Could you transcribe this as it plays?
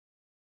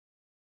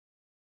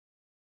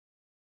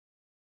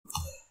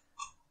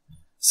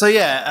So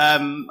yeah,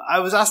 I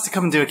was asked to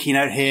come and do a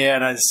keynote here,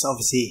 and I was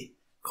obviously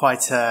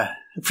quite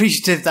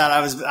appreciative that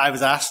I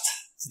was asked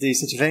to do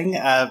such a thing.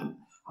 I've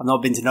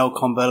not been to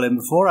Nullcon Berlin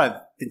before. I've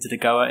been to the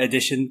Goa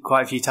edition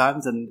quite a few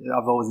times, and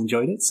I've always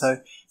enjoyed it. So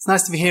it's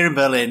nice to be here in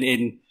Berlin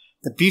in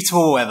the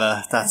beautiful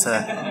weather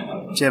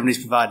that Germany's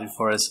provided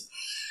for us.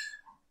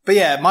 But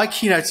yeah, my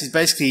keynote is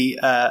basically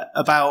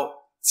about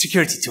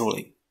security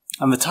tooling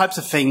and the types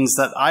of things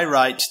that I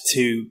write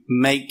to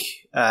make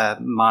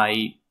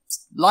my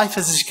life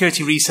as a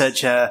security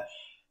researcher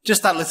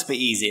just that little bit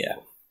easier.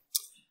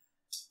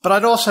 But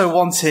I'd also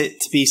want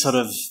it to be sort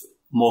of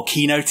more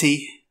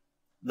keynotey,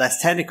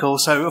 less technical.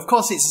 So of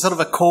course it's sort of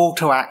a call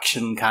to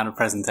action kind of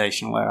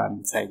presentation where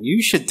I'm saying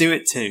you should do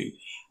it too.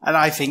 And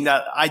I think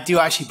that I do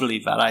actually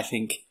believe that. I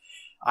think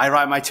I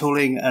write my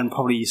tooling, and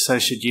probably so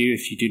should you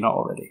if you do not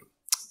already.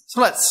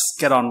 So let's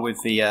get on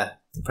with the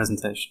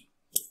presentation.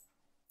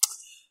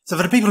 So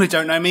for the people who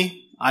don't know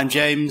me, I'm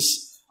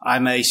James.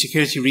 I'm a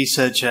security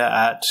researcher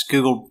at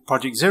Google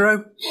Project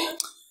Zero.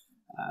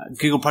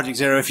 Google Project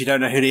Zero, if you don't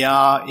know who they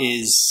are,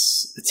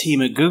 is a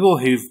team at Google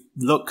who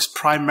looks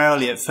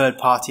primarily at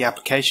third-party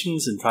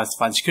applications and tries to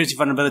find security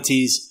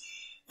vulnerabilities,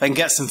 then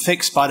gets them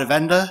fixed by the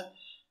vendor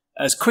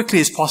as quickly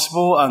as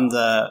possible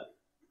under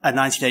a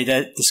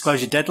 90-day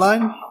disclosure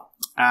deadline.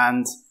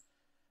 And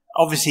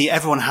obviously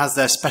everyone has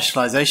their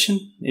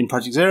specialization in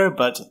Project Zero,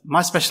 but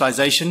my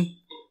specialization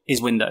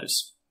is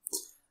Windows.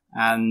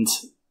 And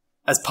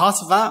as part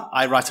of that,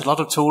 I write a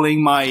lot of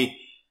tooling. My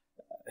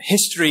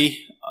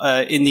history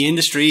in the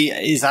industry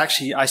is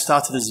actually, I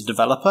started as a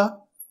developer,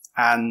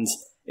 and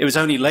it was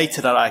only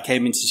later that I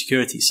came into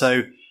security.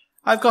 So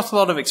I've got a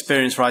lot of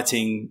experience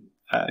writing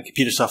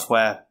computer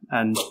software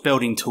and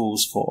building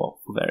tools for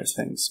various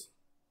things.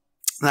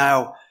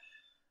 Now,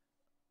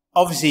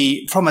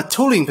 obviously, from a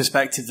tooling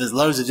perspective, there's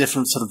loads of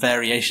different sort of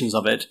variations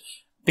of it.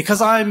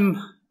 Because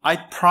I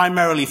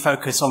primarily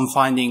focus on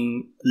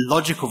finding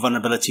logical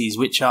vulnerabilities,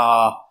 which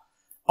are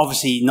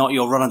obviously not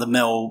your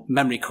run-of-the-mill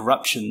memory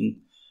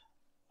corruption.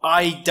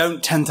 I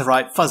don't tend to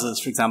write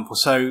fuzzers, for example.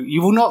 So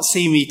you will not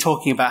see me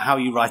talking about how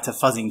you write a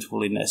fuzzing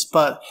tool in this,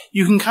 but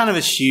you can kind of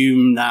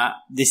assume that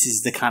this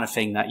is the kind of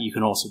thing that you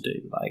can also do.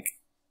 Like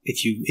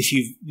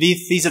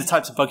these are the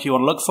types of bugs you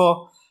want to look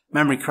for,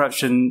 memory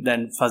corruption,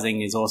 then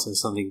fuzzing is also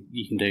something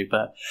you can do.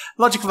 But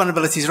logical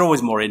vulnerabilities are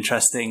always more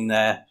interesting.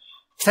 They're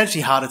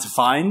potentially harder to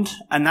find,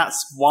 and that's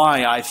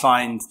why I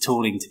find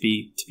tooling to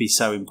be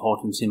so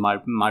important in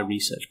my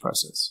research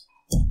process.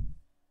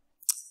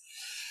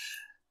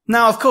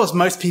 Now, of course,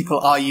 most people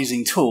are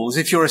using tools.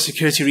 If you're a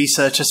security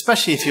researcher,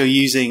 especially if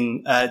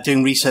you're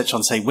doing research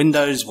on, say,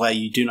 Windows, where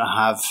you do not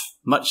have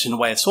much in the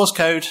way of source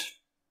code,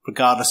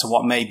 regardless of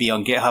what may be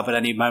on GitHub at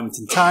any moment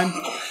in time,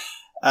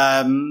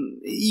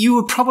 you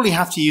would probably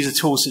have to use a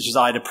tool such as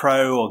IDA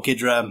Pro or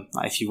Ghidra.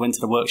 If you went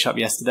to the workshop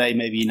yesterday,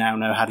 maybe you now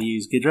know how to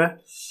use Ghidra.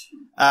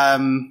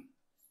 And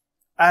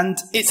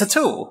it's a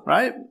tool,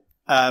 right?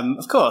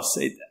 Of course,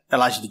 it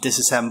allows you to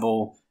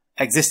disassemble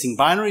existing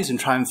binaries and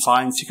try and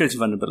find security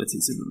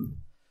vulnerabilities in them.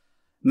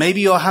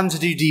 Maybe you're having to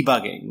do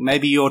debugging.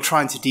 Maybe you're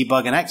trying to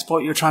debug an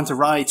exploit you're trying to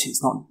write.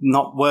 It's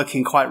not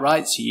working quite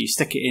right, so you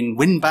stick it in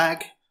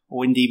WinBag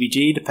or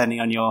WinDBG, depending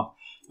on your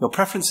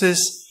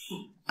preferences,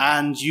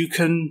 and you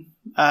can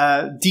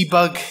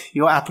debug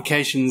your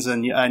applications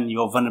and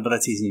your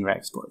vulnerabilities in your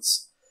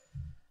exploits.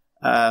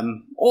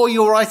 Or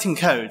you're writing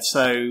code.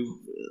 So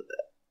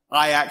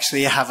I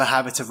actually have a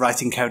habit of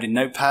writing code in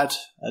Notepad,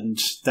 and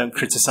don't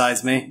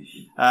criticize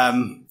me.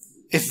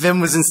 If Vim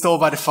was installed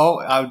by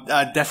default,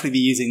 I'd definitely be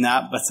using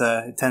that, but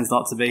it tends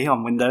not to be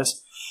on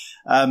Windows.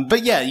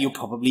 But yeah, you're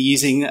probably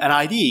using an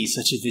IDE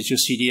such as Visual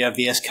Studio,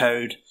 VS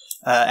Code,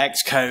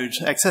 Xcode,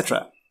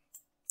 etc.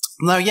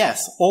 Now,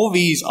 yes, all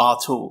these are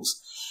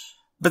tools.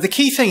 But the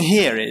key thing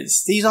here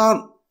is these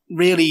aren't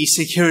really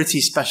security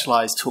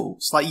specialized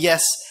tools. Like,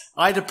 yes,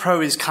 IDA Pro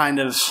is kind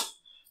of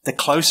the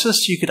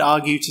closest you could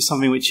argue to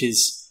something which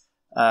is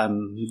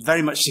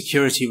very much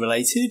security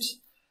related.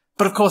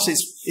 But of course,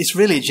 it's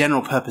really a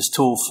general purpose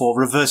tool for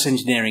reverse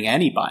engineering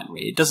any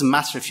binary. It doesn't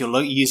matter if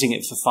you're using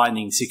it for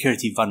finding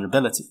security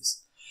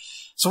vulnerabilities.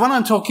 So when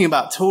I'm talking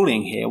about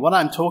tooling here, what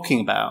I'm talking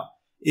about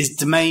is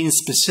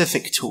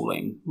domain-specific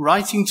tooling,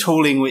 writing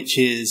tooling which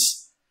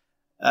is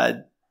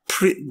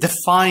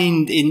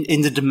defined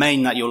in the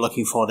domain that you're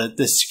looking for,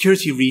 the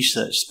security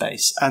research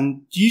space,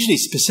 and usually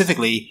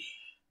specifically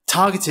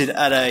targeted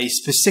at a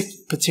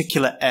specific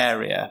particular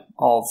area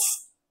of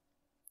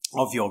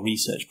your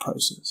research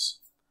process.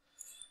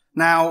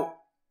 Now,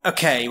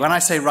 okay, when I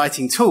say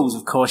writing tools,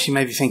 of course, you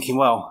may be thinking,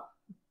 well,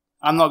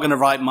 I'm not going to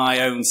write my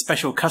own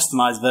special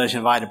customized version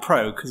of IDA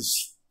Pro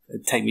because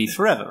it'd take me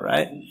forever,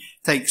 right?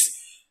 It takes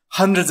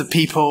hundreds of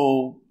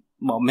people,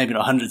 well, maybe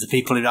not hundreds of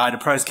people in IDA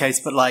Pro's case,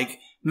 but like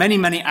many,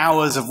 many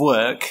hours of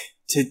work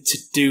to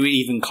do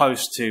even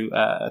close to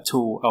a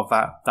tool of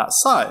that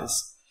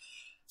size.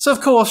 So, of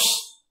course,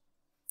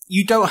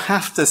 you don't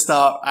have to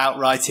start out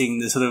writing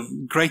the sort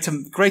of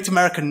great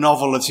American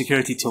novel of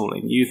security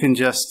tooling. You can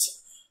just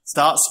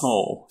start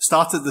small,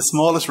 start at the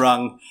smallest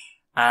rung,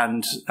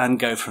 and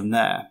go from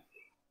there.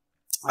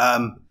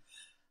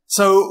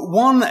 So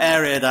one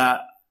area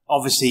that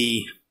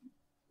obviously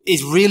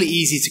is really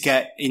easy to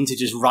get into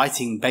just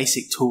writing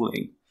basic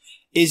tooling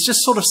is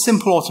just sort of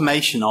simple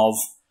automation of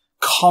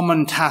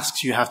common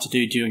tasks you have to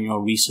do during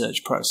your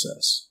research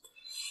process.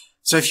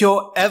 So if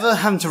you're ever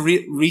having to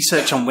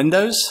research on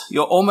Windows,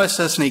 you're almost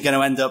certainly going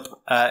to end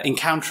up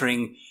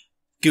encountering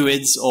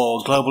GUIDs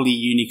or globally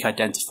unique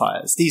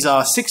identifiers. These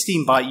are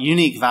 16-byte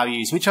unique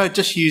values, which are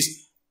just used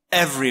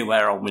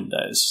everywhere on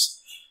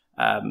Windows.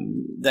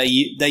 They're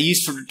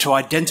used to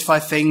identify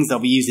things. They'll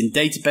be used in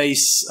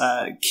database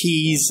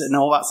keys and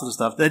all that sort of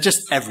stuff. They're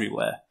just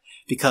everywhere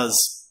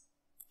because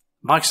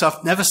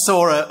Microsoft never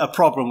saw a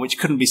problem which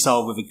couldn't be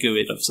solved with a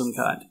GUID of some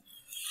kind.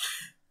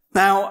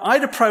 Now,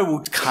 IDA Pro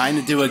will kind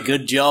of do a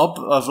good job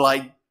of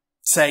like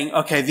saying,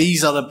 okay,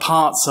 these are the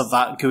parts of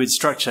that GUID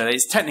structure.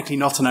 It's technically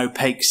not an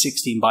opaque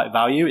 16-byte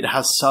value. It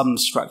has some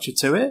structure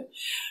to it.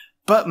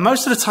 But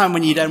most of the time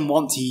when you then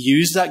want to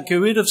use that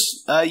GUID,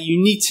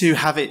 you need to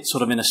have it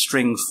sort of in a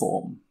string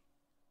form.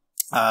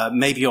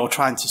 Maybe you're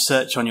trying to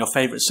search on your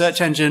favorite search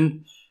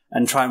engine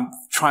and try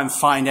and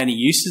find any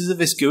uses of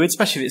this GUID,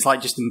 especially if it's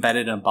like just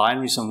embedded in a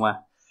binary somewhere.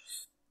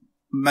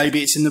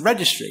 Maybe it's in the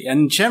registry,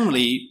 and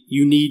generally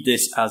you need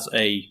this as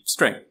a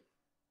string.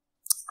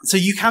 So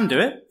you can do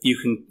it. You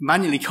can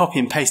manually copy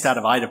and paste out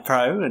of IDA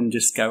Pro and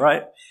just go,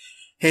 right,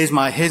 here's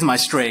my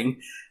string.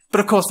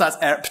 But of course that's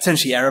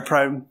potentially error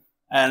prone.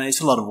 And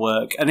it's a lot of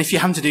work. And if you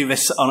have to do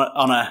this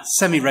on a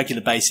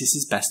semi-regular basis,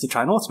 it's best to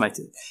try and automate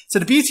it. So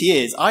the beauty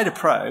is IDA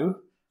Pro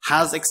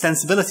has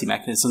extensibility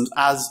mechanisms,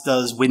 as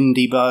does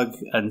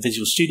WinDebug and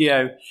Visual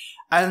Studio.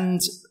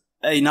 And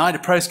in IDA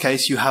Pro's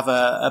case, you have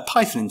a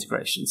Python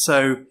integration.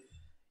 So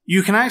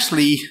you can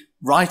actually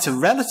write a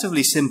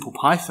relatively simple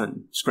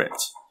Python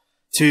script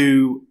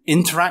to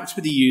interact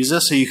with the user.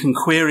 So you can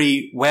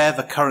query where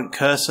the current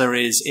cursor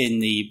is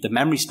in the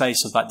memory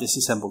space of that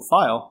disassembled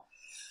file,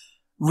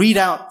 read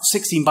out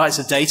 16 bytes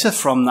of data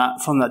from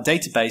that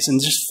database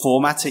and just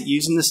format it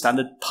using the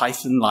standard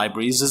Python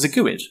libraries as a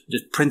GUID.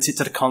 Just print it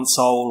to the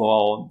console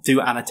or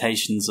do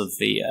annotations of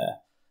the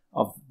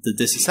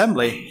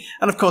disassembly.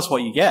 And of course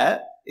what you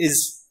get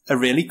is a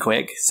really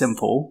quick,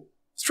 simple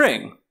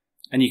string.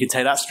 And you can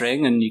take that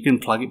string and you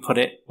can put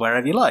it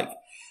wherever you like.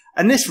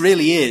 And this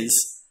really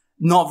is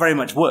not very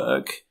much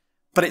work,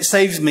 but it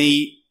saves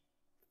me,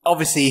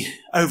 obviously,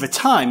 over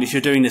time, if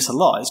you're doing this a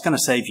lot, it's going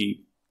to save you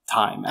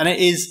time. And it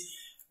is,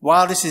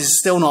 while this is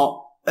still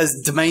not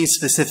as domain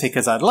specific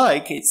as I'd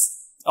like,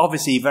 it's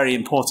obviously very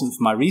important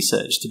for my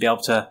research to be able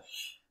to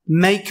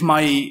make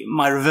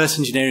my reverse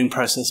engineering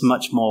process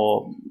much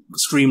more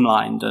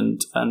streamlined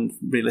and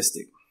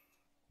realistic.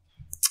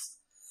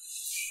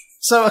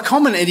 So a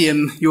common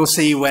idiom you'll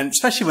see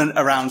especially when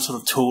around sort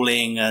of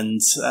tooling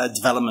and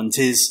development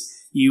is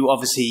you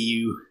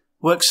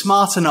work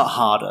smarter, not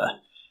harder.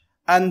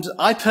 And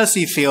I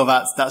personally feel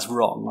that's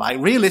wrong.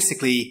 Like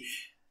realistically,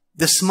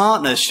 the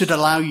smartness should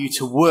allow you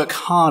to work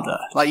harder.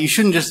 Like you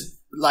shouldn't just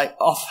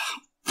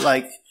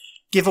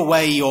give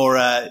away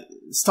your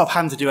stop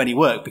having to do any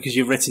work because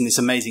you've written this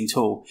amazing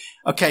tool.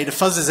 Okay, the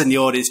fuzzers in the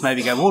audience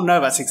maybe go, well, no,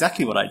 that's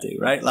exactly what I do,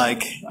 right?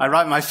 Like I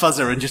write my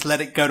fuzzer and just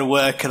let it go to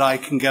work and I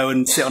can go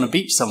and sit on a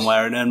beach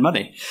somewhere and earn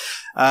money.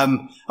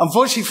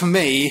 Unfortunately for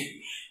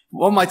me,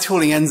 what my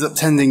tooling ends up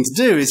tending to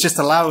do is just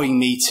allowing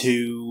me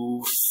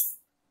to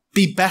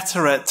be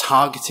better at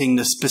targeting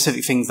the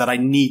specific things that I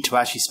need to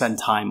actually spend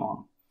time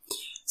on.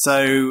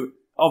 So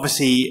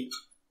obviously,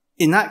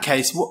 in that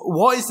case,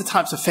 what is the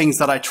types of things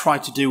that I try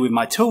to do with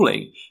my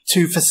tooling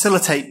to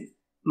facilitate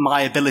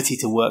my ability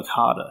to work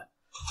harder?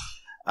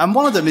 And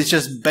one of them is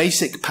just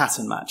basic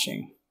pattern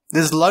matching.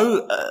 There's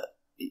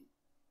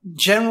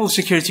general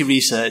security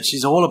research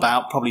is all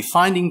about probably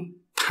finding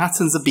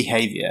patterns of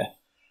behavior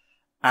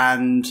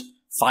and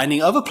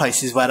finding other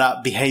places where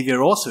that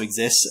behavior also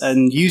exists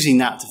and using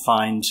that to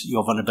find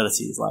your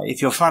vulnerabilities. Like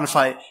if you're trying to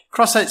fight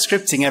cross-site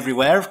scripting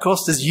everywhere, of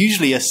course, there's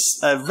usually a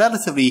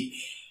relatively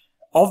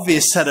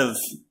obvious set of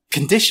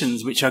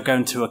conditions which are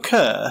going to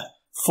occur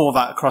for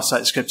that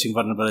cross-site scripting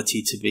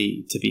vulnerability to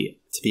be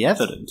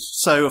evident.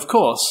 So, of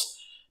course,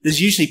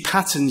 there's usually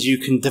patterns you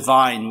can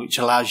divine which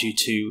allows you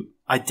to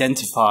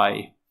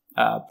identify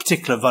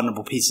particular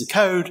vulnerable pieces of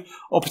code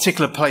or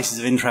particular places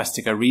of interest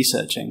to go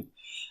researching.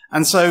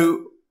 And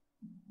so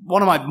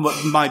one of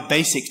my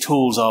basic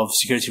tools of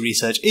security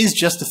research is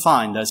just to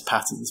find those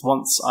patterns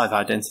once I've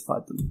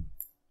identified them.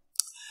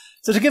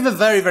 So to give a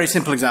very, very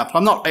simple example,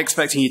 I'm not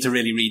expecting you to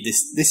really read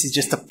this. This is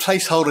just a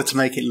placeholder to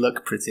make it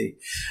look pretty.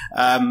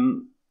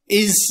 Actually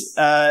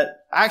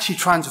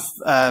trying to,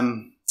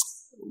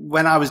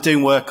 when I was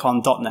doing work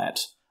on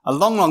 .NET, a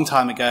long, long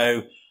time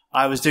ago,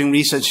 I was doing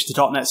research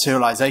into .NET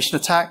serialization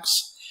attacks.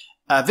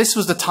 This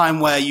was the time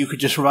where you could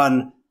just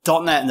run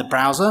 .NET in the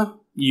browser.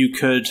 You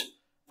could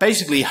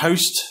basically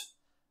host,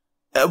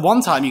 at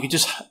one time you could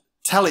just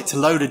tell it to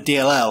load a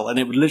DLL and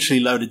it would literally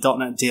load a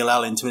 .NET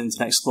DLL into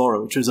Internet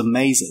Explorer, which was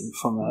amazing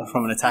from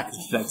an attacker's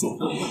perspective.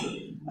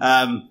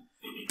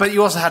 But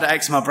you also had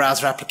XML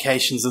browser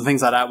applications and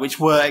things like that, which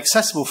were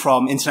accessible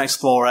from Internet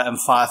Explorer and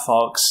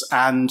Firefox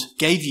and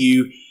gave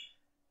you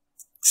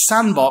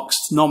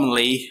sandboxed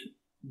nominally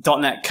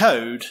 .NET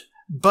code,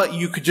 but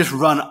you could just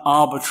run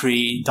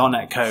arbitrary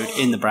 .NET code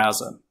in the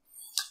browser.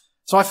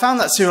 So I found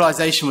that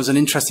serialization was an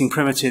interesting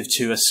primitive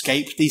to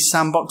escape these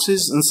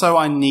sandboxes, and so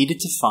I needed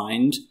to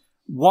find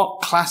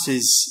what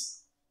classes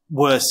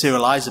were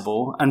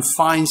serializable and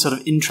find sort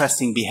of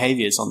interesting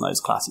behaviors on those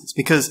classes.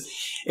 Because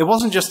it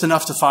wasn't just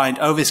enough to find,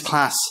 oh, this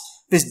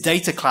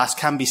data class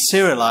can be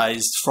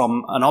serialized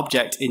from an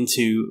object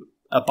into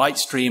a byte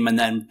stream and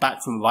then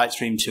back from a byte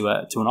stream to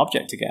an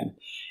object again.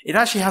 It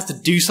actually has to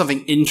do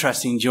something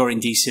interesting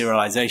during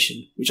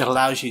deserialization, which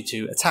allows you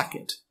to attack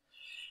it.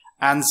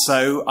 And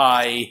so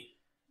I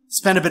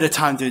spent a bit of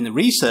time doing the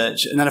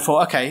research, and then I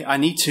thought, okay, I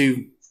need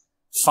to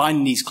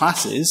find these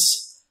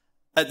classes.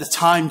 At the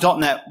time,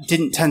 .NET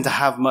didn't tend to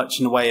have much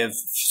in the way of,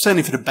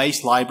 certainly for the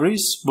base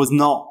libraries, was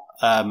not,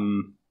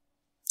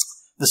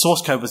 the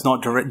source code was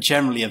not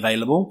generally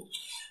available.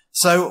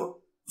 So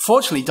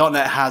fortunately,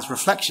 .NET has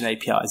reflection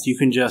APIs. You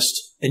can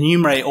just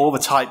enumerate all the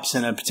types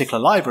in a particular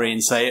library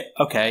and say,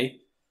 okay,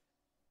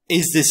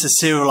 is this a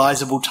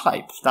serializable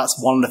type? That's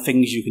one of the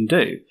things you can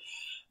do.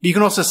 But you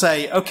can also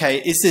say,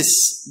 okay, does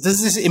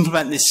this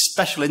implement this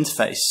special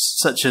interface,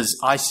 such as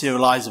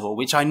iSerializable,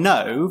 which I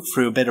know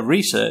through a bit of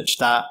research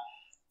that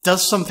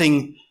does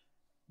something,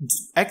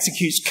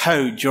 executes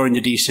code during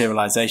the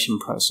deserialization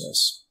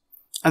process.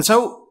 And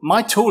so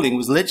my tooling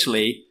was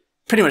literally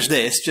pretty much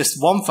this,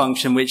 just one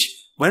function which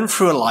went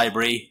through a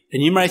library,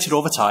 enumerated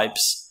all the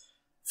types,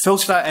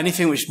 filtered out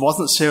anything which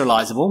wasn't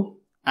serializable,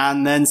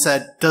 and then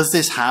said, does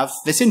this have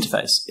this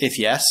interface? If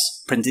yes,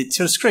 print it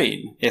to the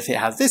screen. If it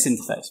has this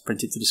interface,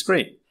 print it to the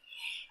screen.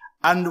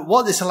 And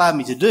what this allowed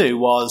me to do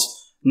was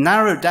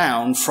narrow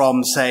down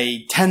from,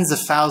 say, tens of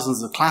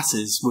thousands of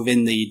classes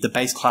within the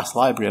base class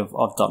library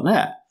of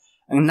 .NET,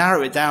 and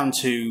narrow it down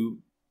to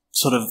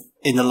sort of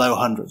in the low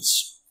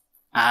hundreds.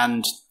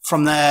 And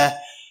from there,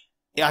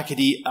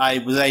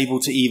 I was able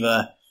to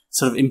either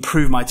sort of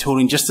improve my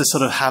tooling just to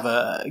sort of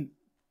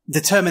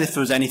determine if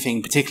there was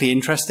anything particularly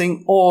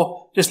interesting,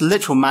 or just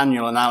literal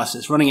manual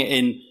analysis, running it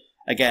in,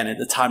 again, at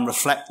the time,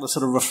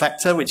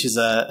 Reflector, which is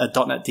a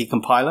 .NET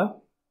decompiler.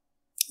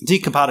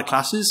 Decompile the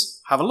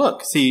classes, have a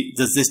look, see,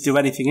 does this do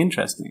anything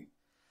interesting?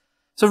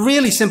 So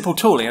really simple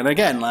tooling. And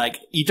again, like,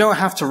 you don't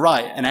have to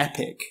write an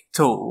epic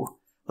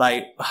tool,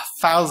 like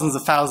thousands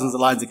of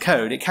lines of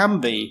code. It can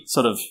be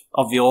sort of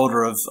the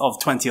order of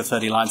 20 or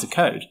 30 lines of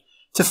code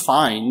to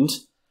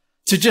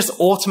just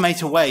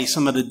automate away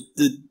some of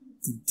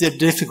the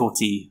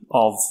difficulty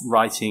of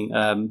writing,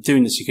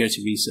 doing the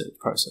security research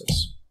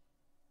process.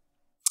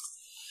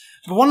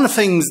 But one of the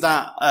things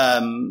that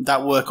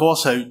that work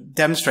also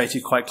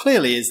demonstrated quite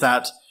clearly is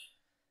that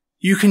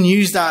you can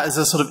use that as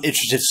a sort of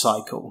iterative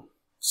cycle.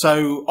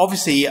 So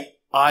obviously,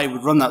 I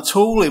would run that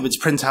tool, it would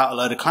print out a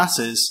load of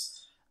classes,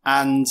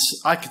 and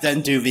I could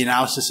then do the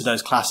analysis of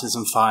those classes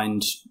and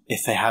find if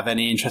they have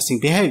any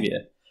interesting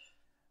behavior.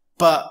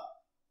 But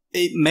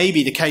it may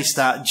be the case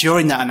that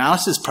during that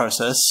analysis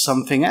process,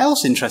 something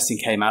else interesting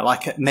came out,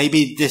 like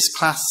maybe this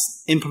class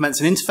implements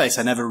an interface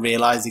I never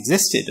realized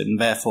existed, and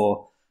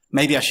therefore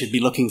maybe I should be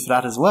looking for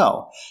that as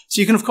well. So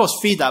you can, of course,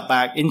 feed that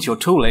back into your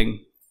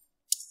tooling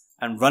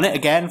and run it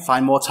again,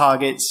 find more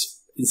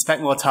targets,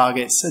 inspect more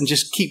targets, and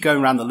just keep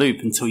going around the loop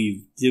until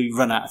you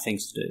run out of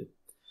things to do.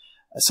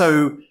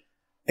 So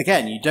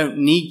again, you don't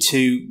need to,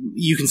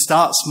 you can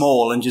start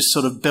small and just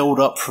sort of build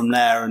up from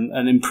there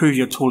and improve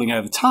your tooling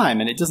over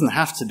time. And it doesn't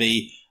have to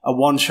be a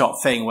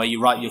one-shot thing where you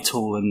write your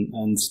tool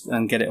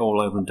and get it all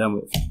over and done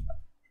with.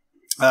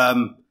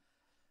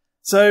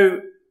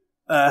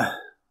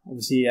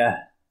 Obviously,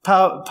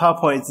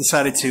 PowerPoint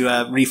decided to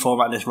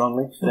reformat this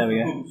wrongly. There we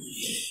go.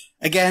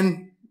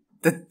 Again,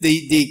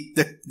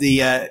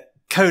 the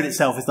code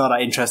itself is not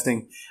that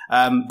interesting.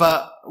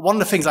 But one of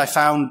the things I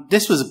found,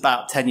 this was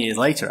about 10 years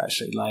later,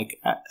 actually,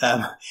 like,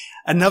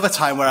 another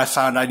time where I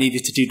found I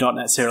needed to do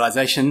 .NET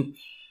serialization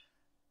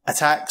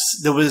attacks.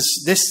 There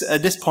was this,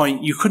 at this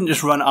point, you couldn't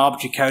just run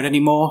arbitrary code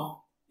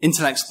anymore.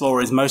 Internet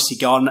Explorer is mostly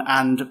gone,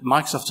 and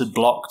Microsoft had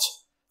blocked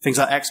things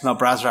like XML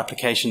browser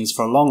applications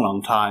for a long,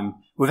 long time,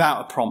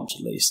 without a prompt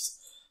at least.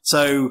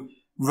 So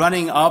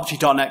running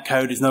arbitrary .NET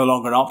code is no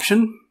longer an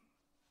option.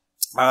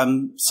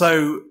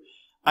 So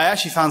I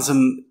actually found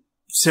some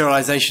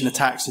serialization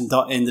attacks in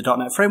the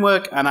 .NET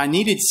framework, and I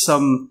needed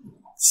some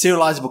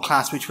serializable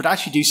class which would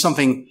actually do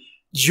something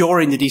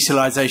during the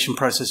deserialization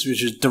process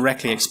which was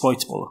directly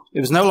exploitable. It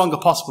was no longer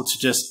possible to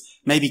just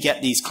maybe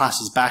get these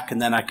classes back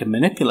and then I could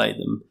manipulate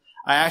them.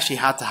 I actually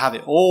had to have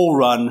it all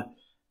run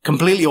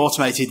completely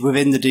automated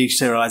within the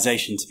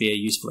deserialization to be a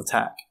useful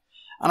attack.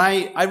 And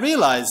I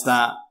realized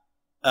that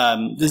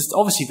there's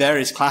obviously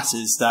various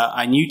classes that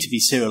I knew to be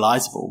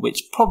serializable,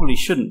 which probably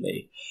shouldn't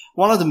be.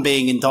 One of them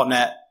being in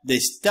 .NET,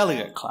 this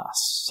delegate class.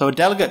 So a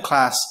delegate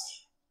class,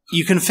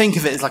 you can think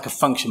of it as like a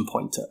function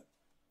pointer.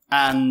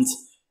 And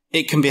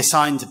it can be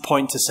assigned to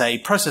point to, say,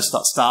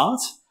 process.start.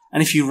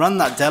 And if you run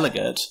that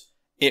delegate,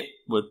 it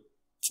would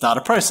start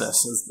a process,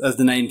 as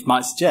the name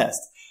might suggest.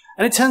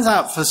 And it turns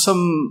out, for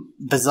some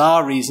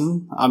bizarre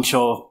reason, I'm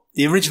sure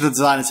the original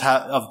designers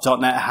of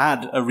 .NET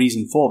had a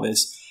reason for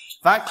this.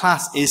 That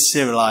class is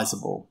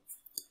serializable.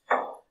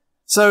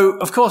 So,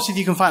 of course, if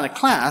you can find a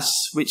class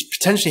which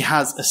potentially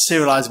has a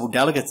serializable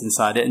delegate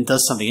inside it and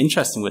does something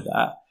interesting with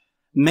that,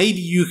 maybe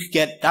you could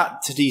get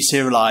that to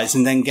deserialize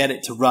and then get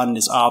it to run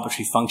this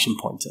arbitrary function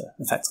pointer,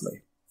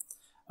 effectively.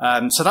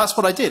 So that's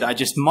what I did. I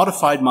just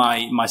modified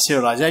my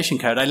serialization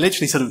code. I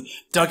literally sort of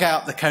dug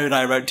out the code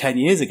I wrote 10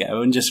 years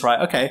ago and just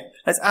write, okay,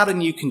 let's add a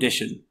new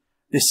condition,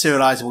 this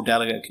serializable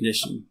delegate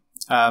condition.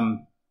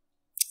 And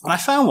I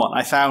found one.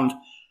 I found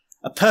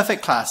a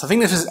perfect class. I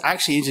think this was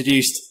actually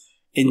introduced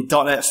in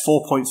 .NET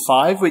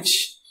 4.5,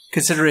 which,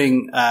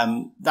 considering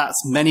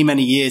that's many,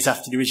 many years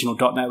after the original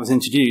 .NET was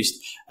introduced,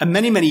 and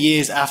many, many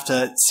years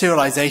after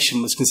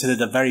serialization was considered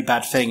a very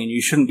bad thing and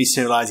you shouldn't be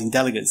serializing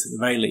delegates at the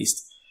very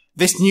least,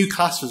 this new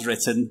class was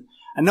written,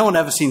 and no one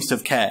ever seems to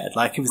have cared.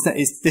 Like,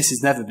 this has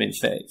never been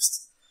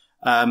fixed.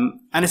 And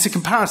it's a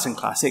comparison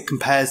class. It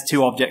compares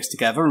two objects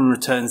together and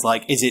returns,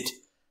 like, is it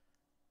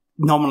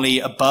nominally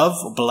above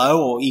or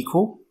below or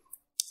equal?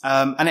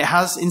 And it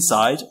has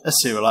inside a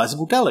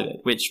serializable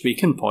delegate, which we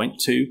can point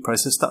to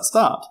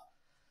process.start.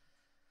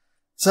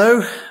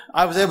 So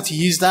I was able to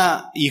use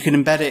that. You can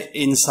embed it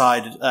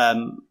inside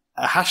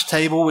a hash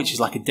table, which is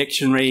like a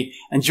dictionary.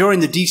 And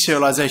during the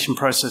deserialization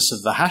process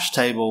of the hash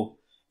table,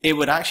 it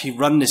would actually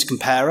run this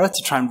comparer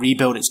to try and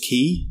rebuild its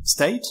key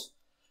state.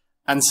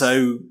 And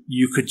so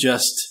you could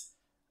just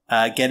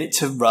get it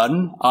to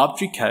run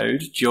arbitrary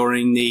code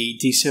during the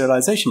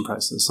deserialization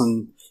process.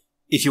 And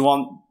if you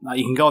want,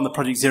 you can go on the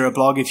Project Zero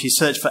blog. If you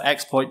search for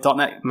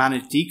exploit.net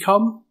manage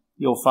decom,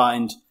 you'll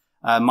find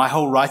my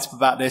whole write-up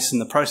about this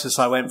and the process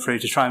I went through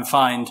to try and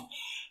find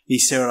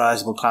these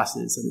serializable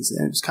classes.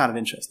 And it was kind of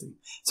interesting.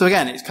 So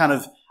again, it's kind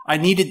of,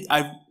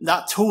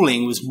 that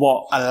tooling was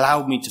what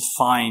allowed me to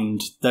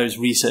find those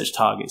research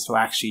targets to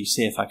actually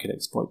see if I could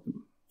exploit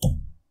them.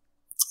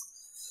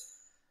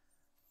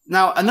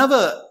 Now,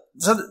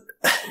 so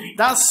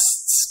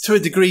that's to a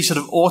degree sort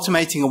of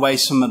automating away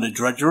some of the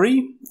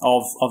drudgery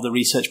of the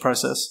research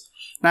process.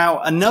 Now,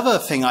 another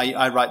thing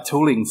I write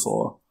tooling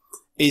for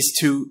is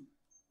to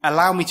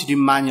allow me to do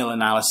manual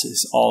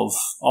analysis of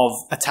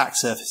attack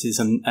surfaces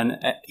and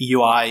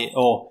UI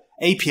or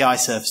API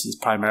surfaces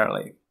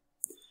primarily.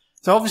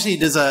 So obviously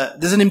there's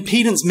an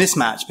impedance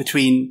mismatch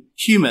between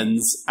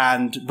humans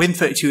and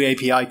Win32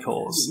 API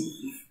calls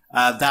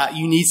that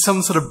you need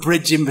some sort of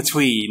bridge in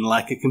between,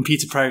 like a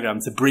computer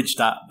program, to bridge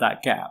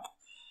that gap.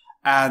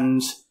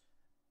 And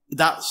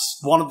that's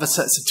one of the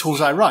sets of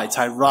tools I write.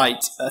 I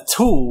write a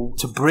tool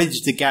to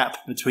bridge the gap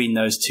between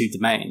those two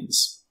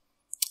domains.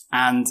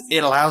 And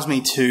it allows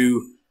me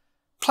to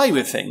play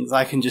with things.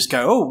 I can just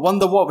go, oh,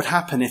 wonder what would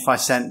happen if I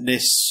sent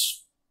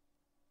this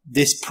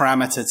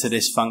parameter to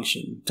this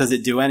function. Does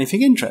it do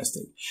anything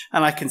interesting?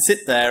 And I can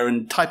sit there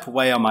and type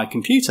away on my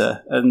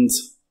computer and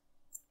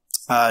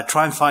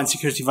try and find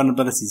security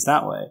vulnerabilities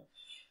that way.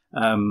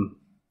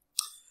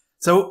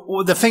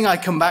 So the thing I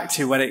come back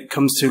to when it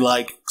comes to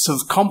like sort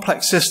of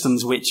complex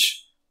systems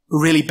which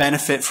really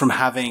benefit from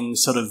having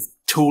sort of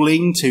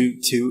tooling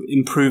to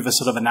improve a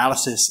sort of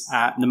analysis,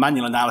 the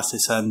manual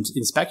analysis and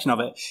inspection of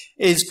it,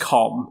 is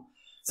COM.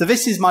 So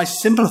this is my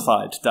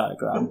simplified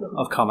diagram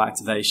of COM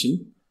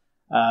activation.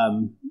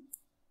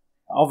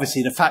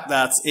 Obviously, the fact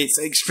that it's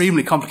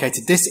extremely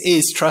complicated, this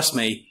is, trust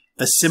me,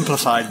 the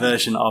simplified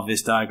version of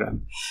this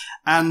diagram.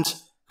 And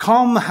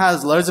COM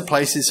has loads of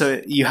places.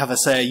 So you have,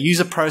 say, a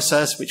user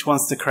process which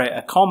wants to create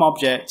a COM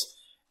object.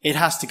 It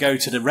has to go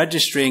to the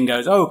registry and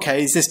goes, oh,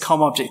 okay, is this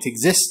COM object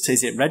exists?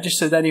 Is it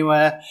registered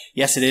anywhere?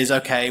 Yes, it is.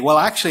 Okay. Well,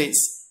 actually,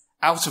 it's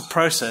out of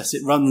process.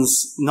 It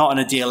runs not in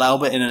a DLL,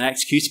 but in an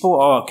executable.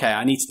 Oh, okay.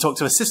 I need to talk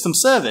to a system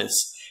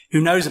service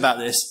who knows about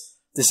this.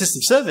 The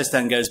system service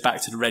then goes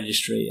back to the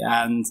registry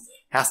and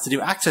has to do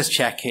access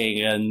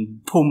checking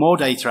and pull more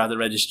data out of the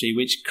registry,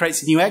 which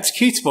creates a new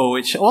executable,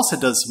 which also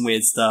does some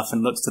weird stuff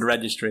and looks to the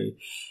registry.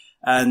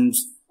 And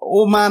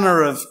all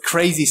manner of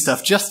crazy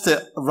stuff just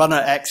to run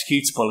an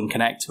executable and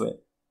connect to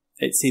it.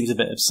 It seems a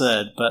bit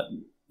absurd, but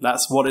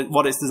that's what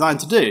it's designed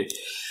to do.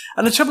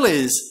 And the trouble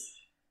is,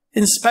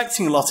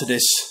 inspecting a lot of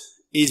this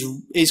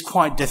is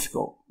quite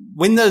difficult.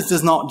 Windows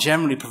does not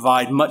generally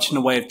provide much in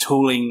the way of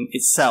tooling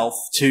itself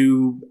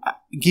to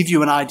give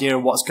you an idea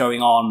of what's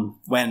going on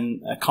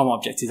when a COM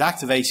object is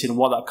activated and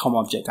what that COM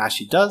object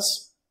actually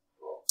does.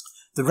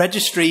 The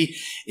registry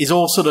is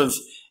all sort of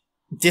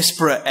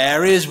disparate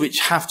areas which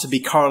have to be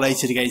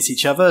correlated against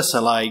each other.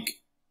 So like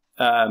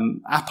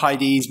app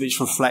IDs which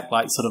reflect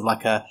like sort of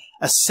like a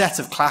set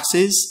of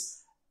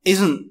classes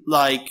isn't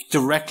like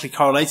directly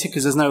correlated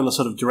because there's no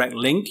sort of direct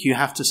link. You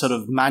have to sort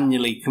of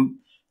manually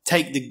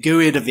take the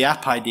GUID of the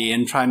app ID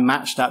and try and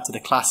match that to the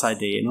class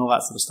ID and all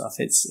that sort of stuff.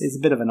 It's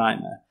a bit of a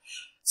nightmare.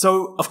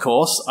 So, of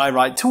course, I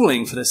write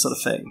tooling for this sort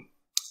of thing.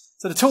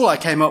 So the tool I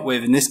came up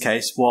with in this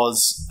case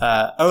was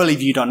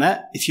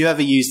OLEview.net. If you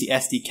ever use the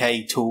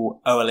SDK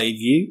tool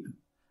OLEview,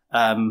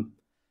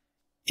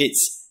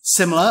 it's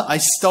similar. I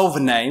stole the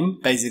name,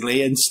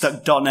 basically, and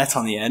stuck .net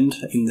on the end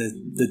in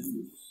the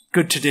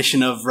good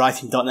tradition of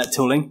writing .NET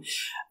tooling.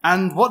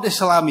 And what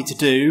this allowed me to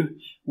do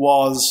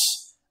was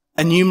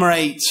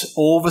enumerate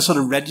all the sort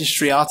of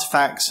registry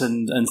artifacts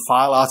and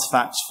file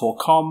artifacts for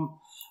COM,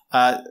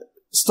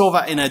 store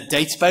that in a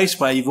database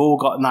where you've all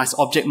got a nice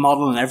object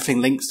model and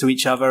everything links to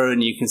each other,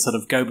 and you can sort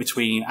of go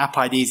between app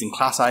IDs and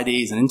class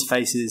IDs and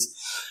interfaces.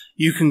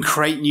 You can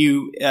create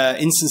new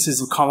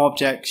instances of COM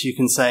objects. You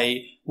can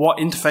say, what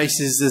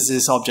interfaces does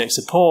this object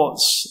support?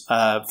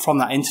 From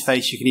that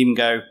interface, you can even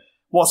go,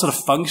 what sort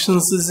of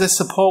functions does this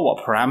support?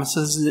 What parameters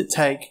does it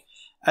take?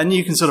 And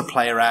you can sort of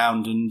play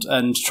around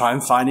and try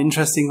and find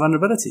interesting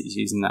vulnerabilities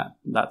using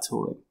that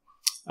tooling.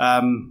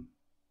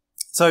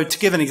 So to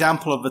give an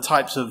example of the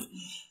types of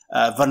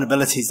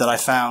vulnerabilities that I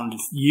found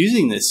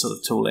using this sort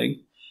of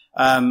tooling,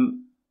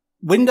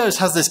 Windows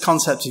has this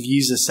concept of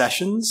user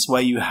sessions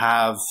where you can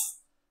have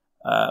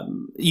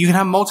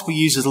multiple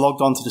users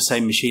logged onto the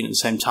same machine at the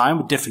same time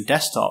with different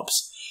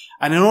desktops.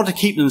 And in order to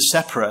keep them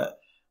separate,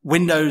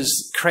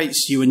 Windows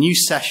creates you a new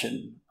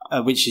session,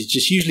 which is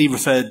just usually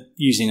referred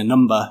using a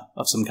number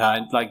of some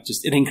kind, like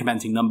just an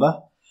incrementing number.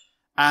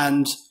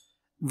 And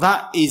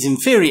that is in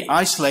theory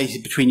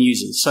isolated between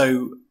users.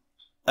 So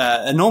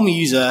a normal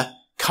user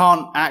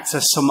can't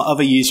access some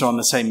other user on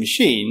the same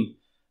machine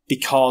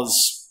because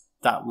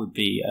that would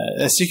be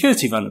a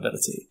security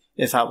vulnerability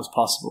if that was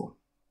possible.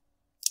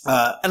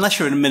 Unless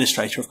you're an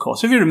administrator, of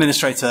course. If you're an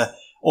administrator,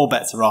 all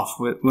bets are off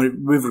with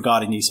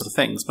regarding these sort of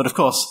things. But of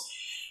course,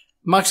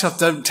 Microsoft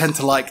don't tend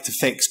to like to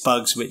fix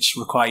bugs which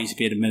require you to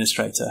be an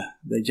administrator.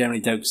 They generally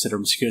don't consider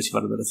them security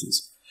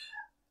vulnerabilities.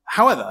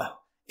 However,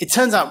 it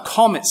turns out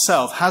COM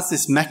itself has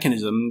this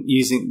mechanism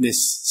using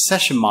this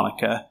session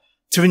moniker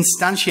to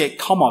instantiate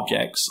COM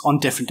objects on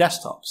different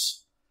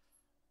desktops.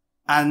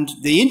 And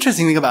the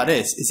interesting thing about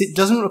this is it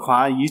doesn't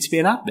require you to be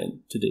an admin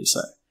to do so.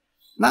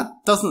 And that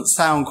doesn't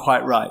sound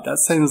quite right. That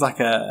sounds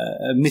like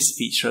a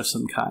misfeature of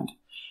some kind.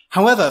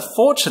 However,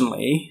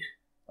 fortunately,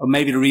 or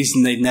maybe the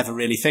reason they've never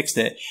really fixed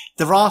it,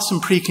 there are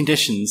some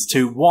preconditions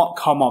to what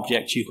COM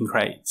object you can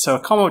create. So a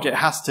COM object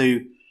has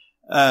to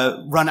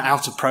run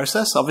out of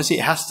process. Obviously,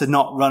 it has to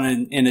not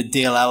run in a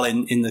DLL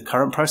in the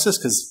current process,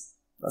 because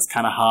that's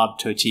kind of hard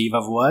to achieve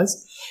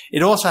otherwise.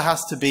 It also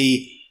has to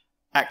be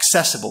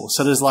accessible.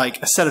 So there's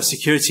like a set of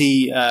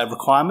security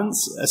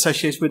requirements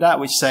associated with that,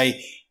 which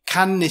say,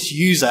 can this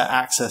user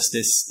access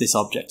this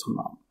object or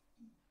not?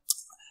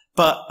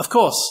 But of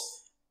course,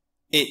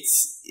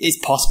 it's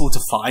possible to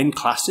find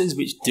classes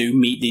which do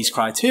meet these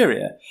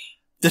criteria.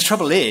 The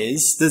trouble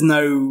is, there's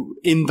no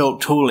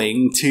inbuilt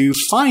tooling to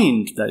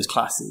find those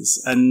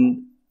classes.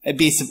 And it'd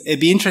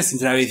be interesting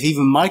to know if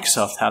even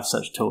Microsoft have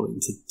such tooling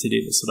to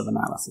do this sort of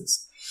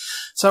analysis.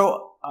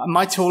 So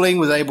my tooling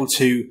was able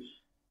to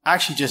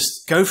actually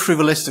just go through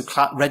the list of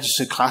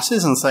registered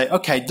classes and say,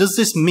 okay, does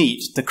this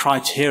meet the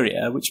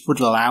criteria which would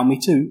allow me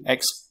to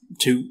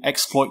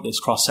exploit this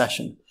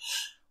cross-session?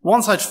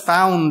 Once I'd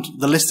found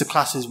the list of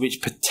classes which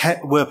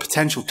were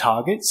potential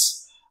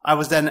targets, I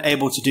was then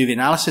able to do the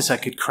analysis. I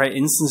could create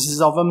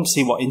instances of them,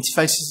 see what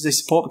interfaces they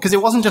support, because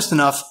it wasn't just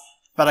enough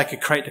that I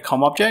could create the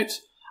COM object.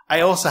 I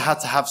also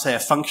had to have, say, a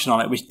function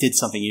on it which did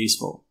something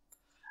useful.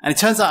 And it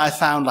turns out I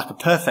found like a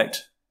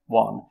perfect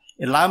one.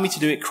 It allowed me to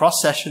do it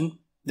cross-session.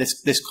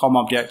 This COM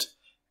object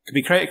could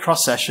be created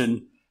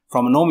cross-session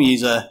from a normal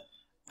user,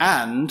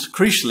 and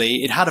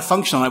crucially, it had a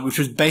function on it which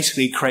was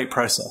basically create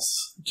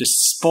process. Just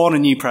spawn a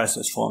new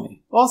process for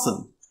me.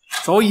 Awesome.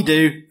 So all you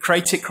do,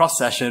 create it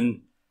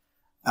cross-session,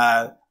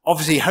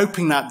 obviously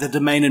hoping that the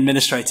domain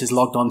administrator is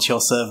logged onto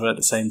your server at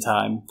the same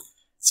time.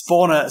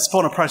 Spawn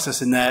a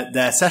process in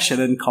their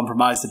session and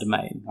compromise the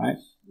domain, right?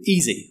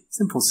 Easy,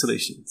 simple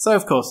solution. So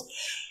of course,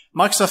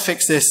 Microsoft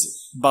fixed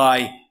this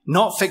by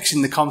not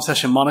fixing the COM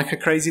session moniker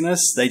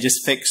craziness. They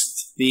just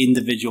fixed the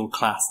individual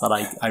class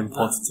that I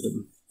reported to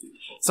them.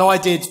 So I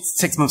did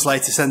 6 months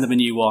later send them a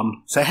new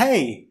one. Say,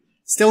 hey,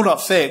 still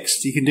not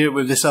fixed. You can do it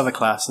with this other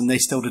class, and they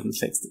still didn't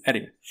fix it.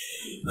 Anyway.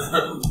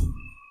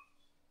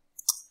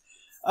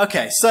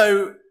 Okay,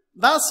 so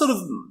that's sort of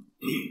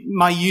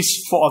my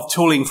use of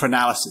tooling for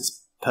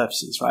analysis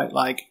purposes, right?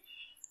 Like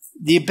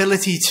the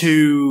ability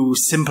to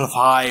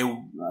simplify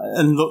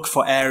and look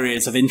for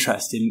areas of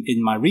interest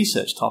in my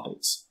research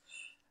topics.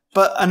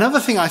 But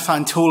another thing I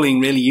find tooling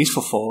really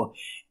useful for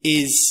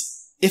is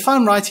if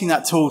I'm writing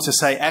that tool to,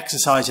 say,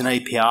 exercise an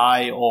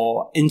API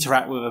or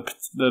interact with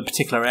a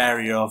particular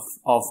area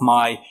of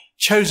my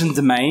chosen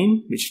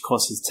domain, which of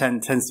course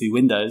tends to be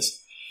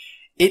Windows,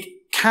 it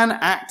can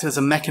act as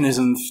a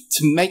mechanism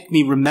to make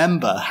me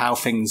remember how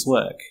things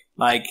work.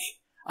 Like,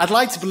 I'd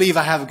like to believe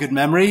I have a good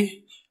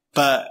memory,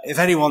 but if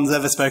anyone's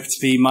ever spoken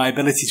to me, my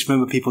ability to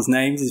remember people's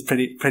names is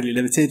pretty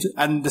limited.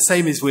 And the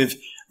same is with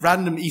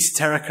random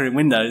esoterica in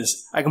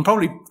Windows. I can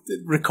probably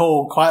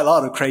recall quite a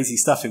lot of crazy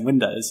stuff in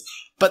Windows,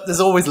 but there's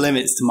always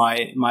limits to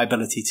my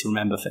ability to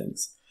remember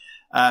things.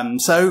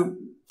 So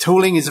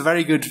tooling is a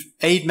very good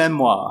aid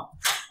memoir.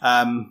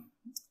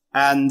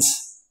 And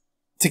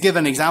to give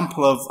an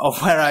example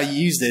of where I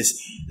use this,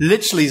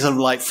 literally sort of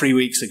like 3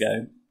 weeks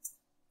ago,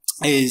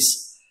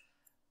 is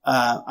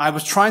I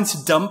was trying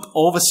to dump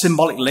all the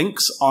symbolic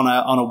links on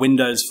a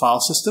Windows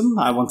file system.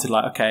 I wanted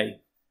okay,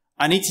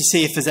 I need to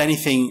see if there's any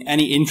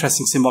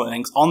interesting symbolic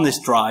links on this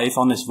drive,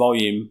 on this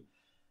volume.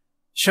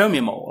 Show me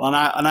them all.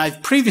 And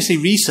I've previously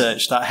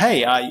researched that,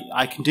 hey,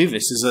 I can do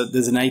this.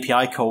 There's an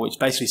API call which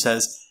basically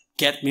says,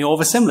 get me all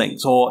the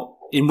symlinks, or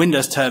in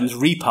Windows terms,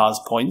 reparse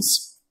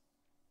points.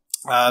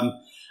 And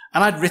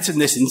I'd written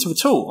this into a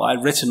tool.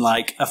 I'd written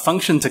a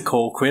function to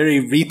call query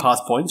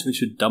reparse points,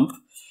 which would dump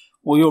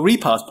all your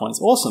reparse points.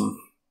 Awesome.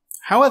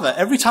 However,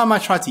 every time I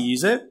tried to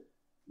use it,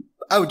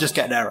 I would just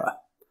get an error.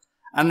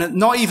 And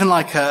not even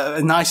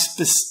a nice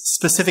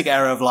specific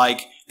error of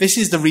this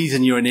is the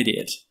reason you're an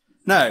idiot.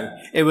 No,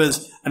 it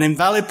was an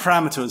invalid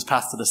parameter was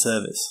passed to the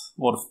service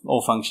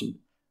or function.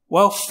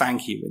 Well,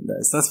 thank you,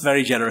 Windows. That's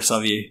very generous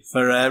of you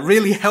for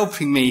really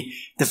helping me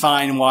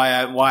define why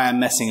I'm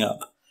messing up.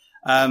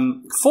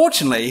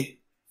 Fortunately,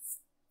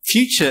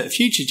 future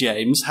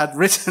James had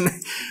written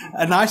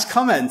a nice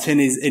comment in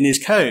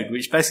his code,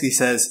 which basically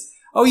says,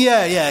 "Oh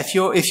yeah,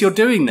 if you're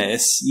doing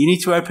this, you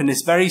need to open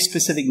this very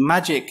specific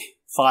magic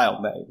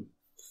file name,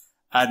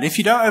 and if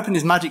you don't open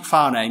this magic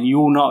file name, you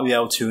will not be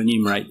able to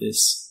enumerate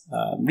this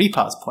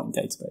reparse point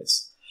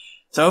database."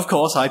 So of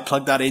course I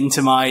plugged that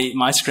into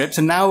my script,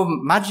 and now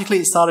magically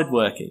it started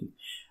working.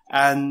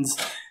 And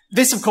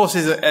this of course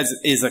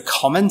is a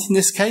comment in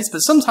this case, but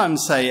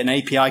sometimes say an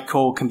API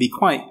call can be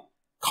quite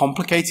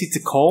complicated to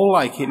call.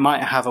 It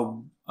might have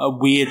a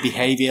weird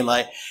behavior,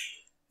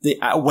 the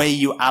way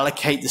you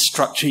allocate the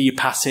structure you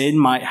pass in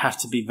might have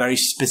to be very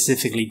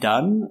specifically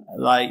done.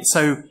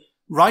 So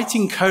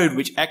writing code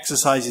which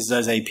exercises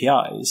those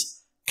APIs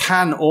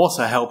can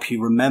also help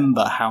you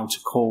remember how to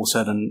call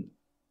certain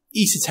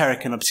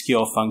esoteric and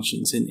obscure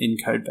functions in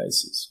code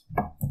bases.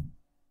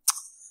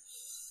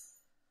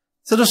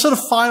 So the sort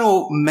of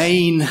final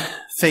main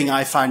thing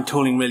I find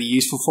tooling really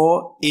useful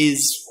for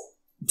is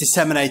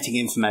disseminating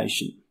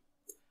information.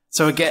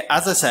 So again,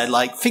 as I said,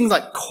 things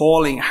like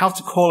how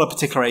to call a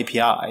particular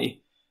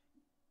API,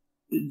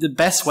 the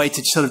best way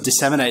to sort of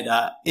disseminate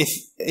that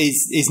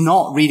is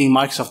not reading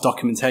Microsoft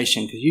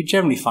documentation, because you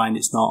generally find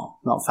it's not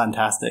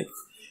fantastic.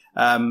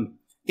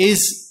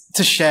 Is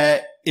to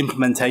share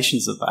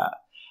implementations of that.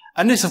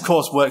 And this, of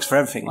course, works for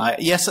everything.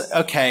 Yes,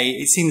 okay,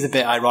 it seems a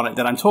bit ironic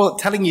that I'm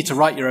telling you to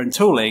write your own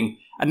tooling,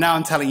 and now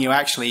I'm telling you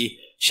actually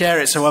share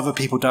it so other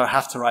people don't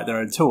have to write their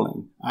own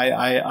tooling.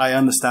 I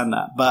understand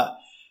that. But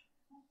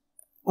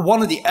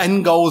one of the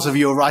end goals of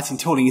your writing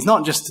tooling is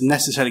not just to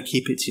necessarily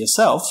keep it to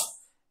yourself,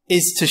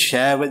 is to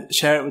share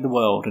it with the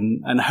world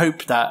and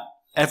hope that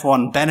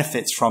everyone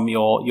benefits from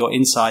your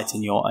insight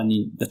and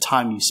the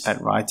time you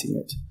spent writing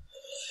it.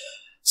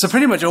 So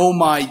pretty much all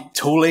my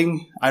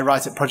tooling I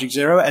write at Project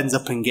Zero ends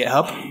up in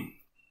GitHub.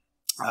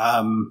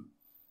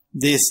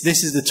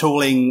 This is the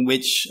tooling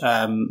which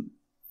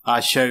I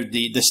showed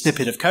the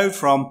snippet of code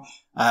from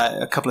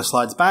a couple of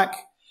slides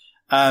back.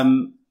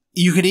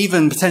 You could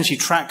even potentially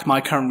track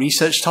my current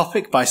research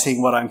topic by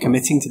seeing what I'm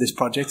committing to this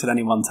project at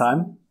any one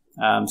time.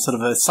 Sort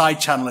of a side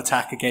channel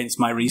attack against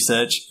my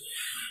research.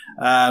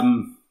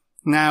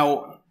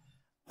 Now,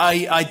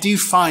 I do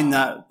find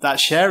that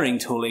sharing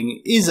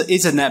tooling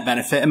is a net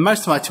benefit, and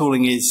most of my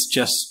tooling is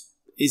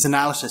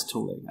analysis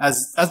tooling.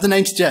 As the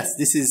name suggests,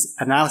 this is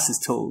analysis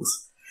tools.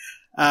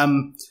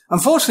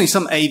 Unfortunately,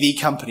 some AV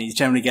companies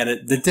generally get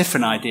the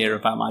different idea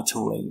about my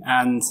tooling,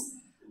 and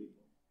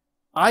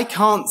I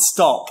can't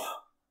stop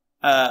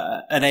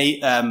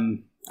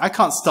I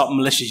can't stop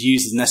malicious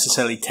users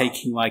necessarily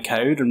taking my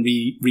code and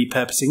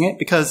repurposing it,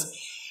 because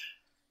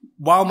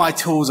while my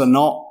tools are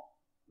not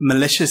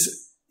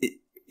malicious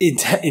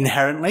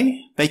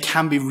inherently, they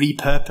can be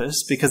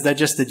repurposed because they're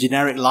just a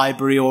generic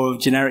library or a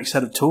generic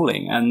set of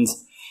tooling. And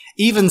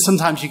even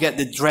sometimes you get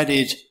the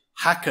dreaded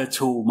hacker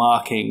tool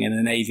marking in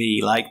an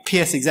AV, like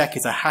PSExec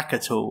is a hacker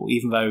tool,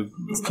 even though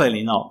it's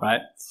clearly not,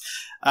 right?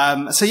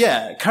 So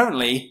yeah,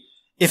 currently,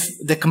 if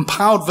the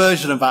compiled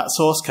version of that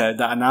source code,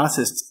 that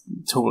analysis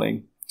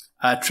tooling,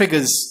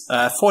 triggers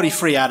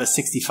 43 out of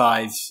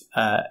 65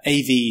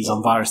 AVs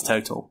on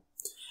VirusTotal.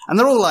 And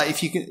they're all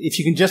if you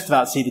can just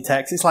about see the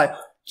text, it's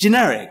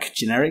generic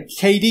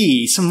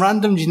KD, some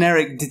random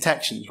generic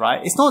detections,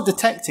 right? It's not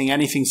detecting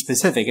anything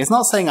specific. It's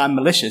not saying I'm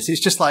malicious.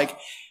 It's just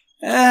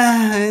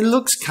it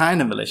looks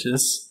kind of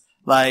malicious.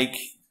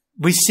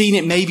 We've seen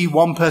it, maybe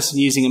one person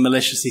using it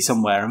maliciously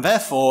somewhere, and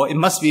therefore it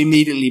must be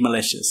immediately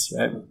malicious,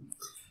 right?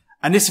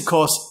 And this, of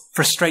course,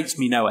 frustrates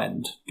me no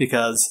end,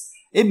 because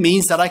it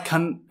means that I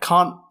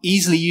can't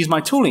easily use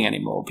my tooling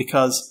anymore,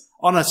 because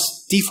on a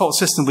default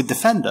system with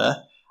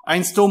Defender, I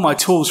install my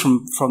tools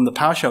from the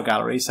PowerShell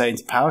gallery, say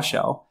into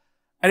PowerShell,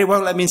 and it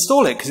won't let me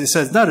install it because it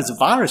says, no, there's a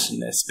virus in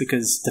this,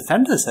 because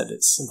Defender said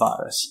it's a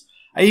virus.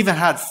 I even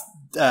had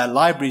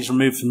libraries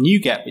removed from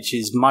NuGet, which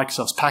is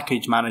Microsoft's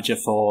package manager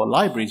for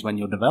libraries when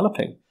you're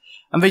developing.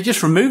 And they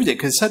just removed it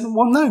because it said,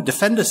 well, no,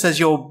 Defender says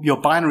your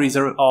binaries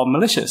are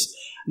malicious.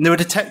 And they were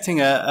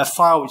detecting a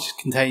file which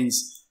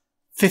contains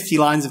 50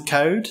 lines of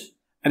code,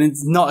 and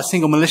it's not a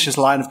single malicious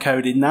line of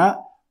code in that.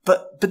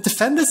 But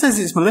Defender says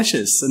it's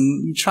malicious,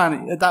 and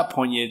at that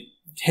point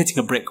hitting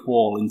a brick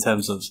wall in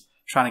terms of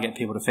trying to get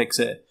people to fix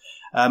it.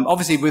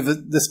 Obviously, with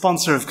the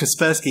sponsor of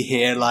Kaspersky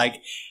here,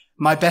 like,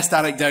 my best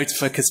anecdote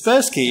for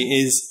Kaspersky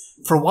is,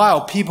 for a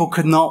while, people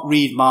could not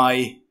read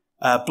my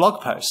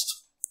blog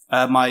post,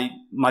 my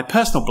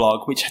personal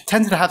blog, which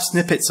tended to have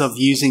snippets of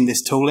using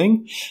this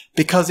tooling,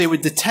 because it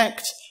would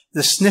detect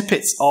the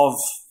snippets of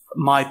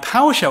my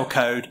PowerShell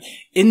code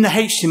in the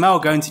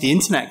HTML going to the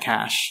internet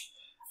cache,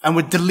 and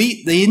would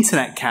delete the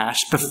internet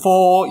cache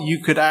before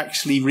you could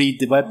actually read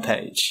the web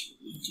page.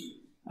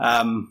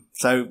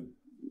 So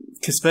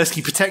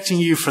Kaspersky protecting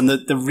you from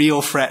the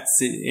real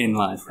threats in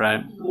life,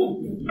 right?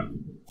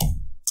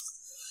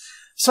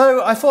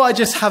 So I thought I'd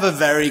just have a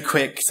very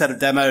quick set of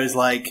demos.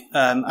 Like,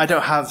 I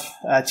don't have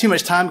too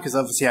much time because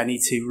obviously I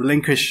need to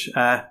relinquish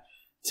to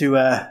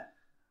the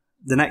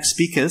next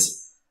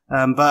speakers.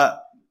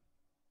 But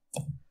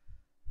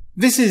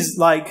this is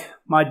like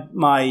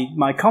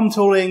my COM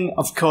tooling.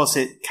 Of course,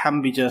 it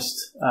can be just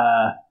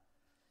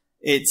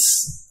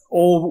it's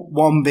all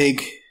one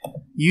big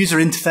user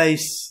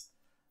interface.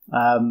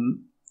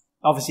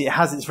 Obviously, it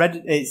has its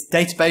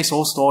database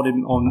all stored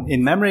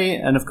in memory,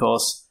 and of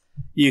course,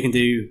 you can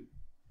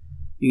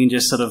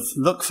just sort of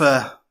look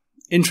for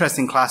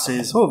interesting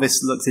classes. Oh,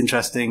 this looks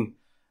interesting.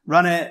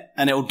 Run it,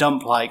 and it will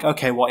dump like,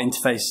 okay, what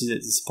interfaces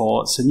it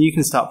supports, and you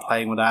can start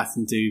playing with that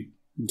and do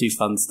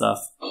fun stuff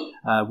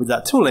with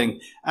that tooling.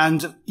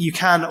 And you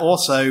can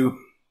also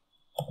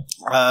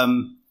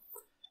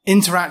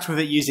interact with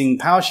it using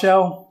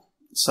PowerShell.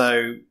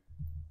 So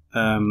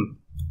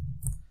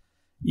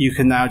you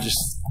can now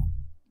just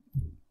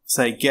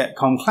say get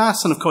com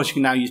class, and of course you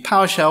can now use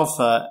PowerShell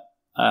for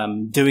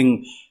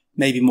doing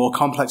maybe more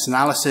complex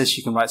analysis.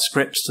 You can write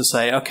scripts to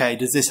say, okay,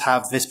 does this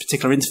have this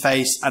particular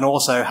interface and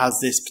also has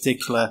this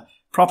particular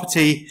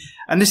property?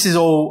 And this is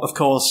all, of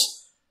course,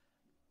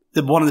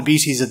 one of the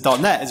beauties of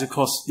 .NET is, of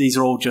course, these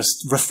are all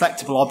just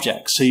reflectable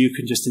objects, so you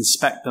can just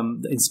inspect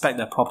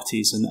their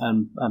properties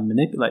and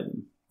manipulate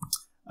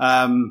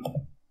them.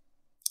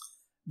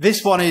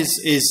 This one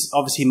is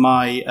obviously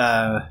my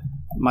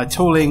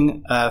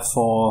tooling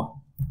for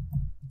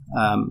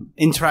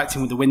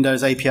interacting with the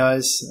Windows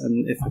APIs,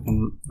 and if I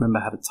can remember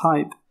how to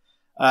type.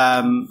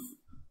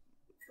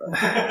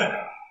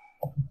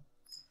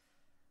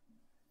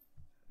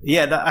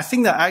 Yeah, I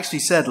think that actually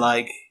said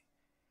like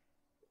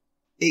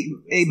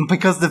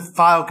because the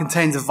file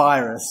contains a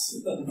virus.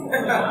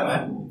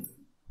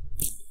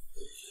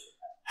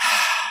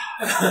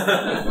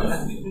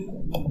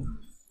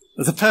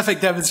 It's a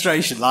perfect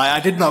demonstration. Like, I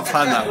did not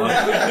plan that one.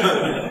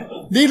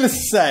 Needless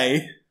to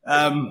say,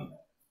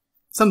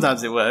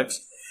 sometimes it works.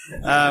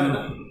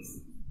 And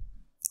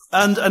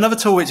another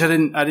tool which I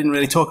didn't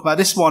really talk about.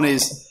 This one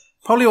is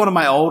probably one of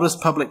my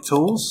oldest public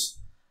tools,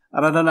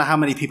 and I don't know how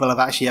many people have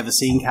actually ever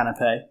seen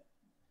Canopy.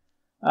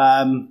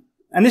 And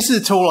this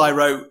is a tool I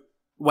wrote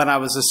when I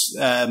was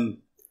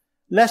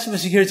less of a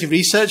security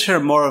researcher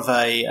and more of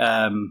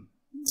a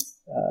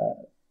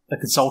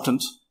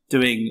consultant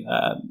doing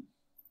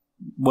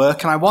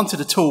work, and I wanted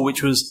a tool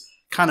which was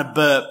kind of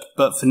burp,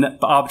 but for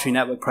arbitrary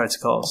network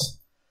protocols.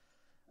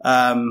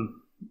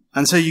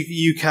 And so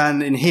you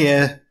can, in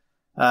here,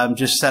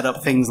 just set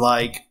up things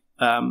like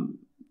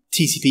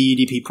TCP,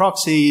 UDP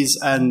proxies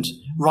and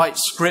write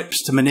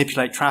scripts to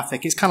manipulate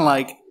traffic. It's kind of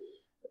like,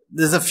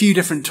 there's a few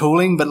different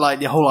tooling, but like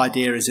the whole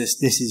idea is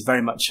this is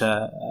very much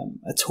a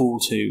tool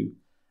to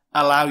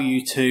allow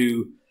you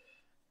to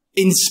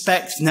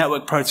inspect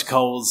network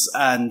protocols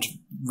and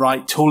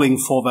write tooling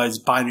for those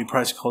binary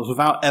protocols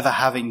without ever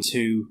having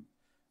to,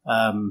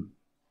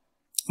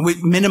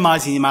 with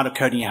minimizing the amount of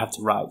coding you have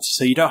to write.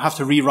 So you don't have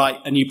to rewrite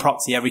a new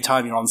proxy every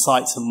time you're on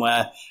site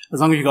somewhere. As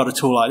long as you've got a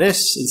tool like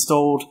this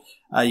installed,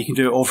 you can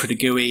do it all through the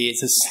GUI.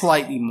 It's a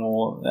slightly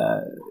more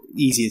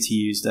easier to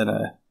use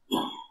than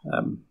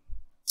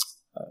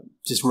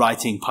just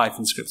writing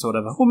Python scripts or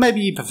whatever. Or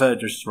maybe you prefer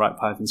just to write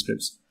Python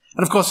scripts.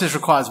 And of course, this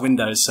requires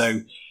Windows,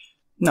 so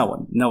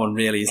no one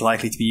really is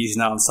likely to be using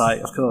that on site,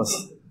 of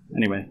course.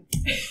 Anyway.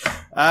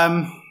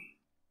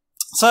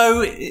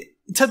 So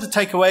in terms of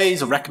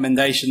takeaways or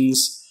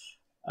recommendations,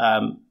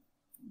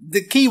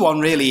 the key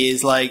one really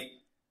is like,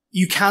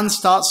 you can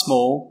start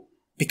small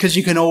because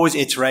you can always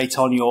iterate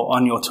on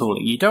your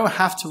tooling. You don't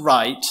have to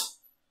write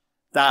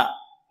that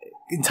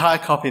entire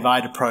copy of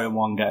IDA Pro in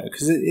one go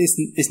because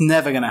it's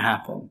never going to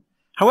happen.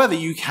 However,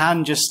 you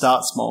can just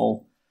start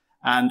small,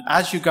 and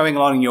as you're going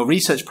along in your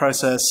research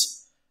process,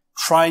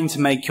 trying to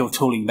make your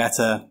tooling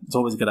better is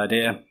always a good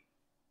idea.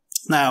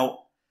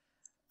 Now,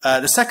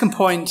 the second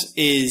point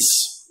is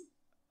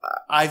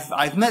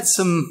I've met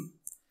some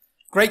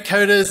great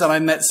coders and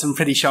I've met some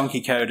pretty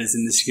shonky coders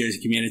in the security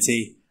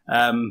community.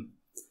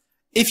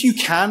 If you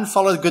can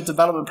follow good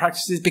development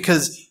practices,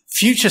 because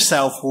future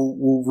self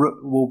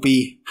will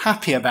be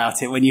happy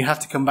about it when you have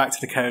to come back to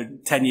the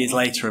code 10 years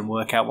later and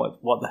work out what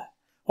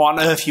on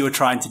earth you were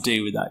trying to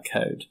do with that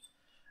code.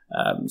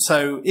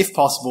 So if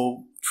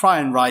possible, try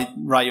and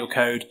write your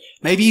code.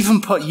 Maybe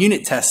even put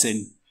unit tests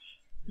in.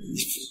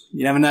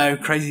 You never know.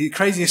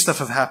 Crazier stuff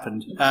have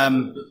happened.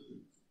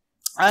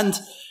 And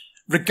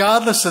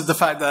regardless of the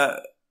fact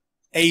that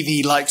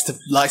AV likes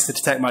to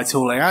detect my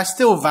tooling. I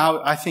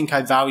think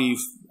I value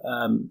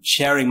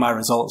sharing my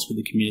results with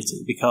the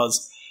community,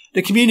 because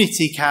the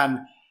community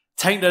can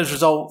take those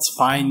results,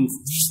 find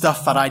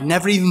stuff that I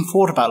never even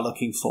thought about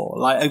looking for.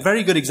 Like, a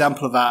very good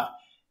example of that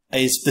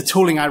is the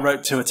tooling I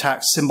wrote to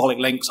attack symbolic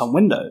links on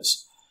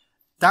Windows.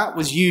 That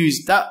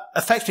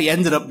effectively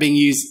ended up being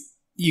used.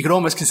 You could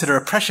almost consider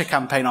a pressure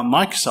campaign on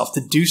Microsoft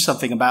to do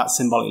something about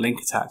symbolic link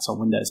attacks on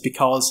Windows,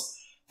 because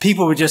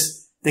people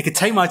they could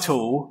take my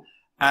tool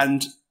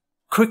and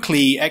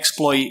quickly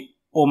exploit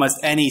almost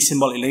any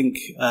symbolic link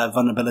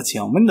vulnerability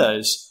on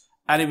Windows.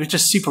 And it was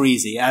just super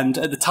easy. And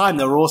at the time,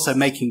 they were also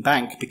making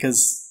bank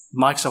because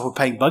Microsoft were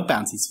paying bug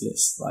bounties for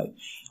this. Like,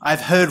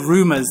 I've heard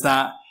rumors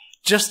that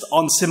just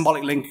on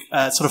symbolic link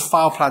sort of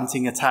file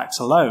planting attacks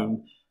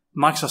alone,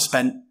 Microsoft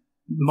spent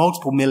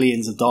multiple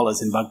millions of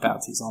dollars in bug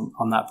bounties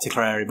on that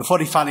particular area before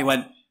they finally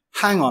went,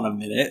 hang on a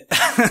minute.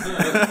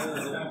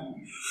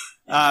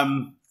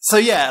 So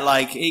yeah,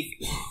 like,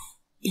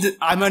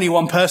 I'm only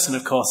one person,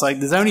 of course. Like,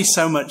 there's only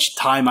so much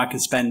time I can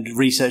spend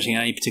researching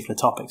any particular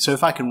topic. So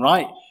if I can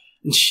write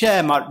and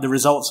share the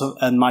results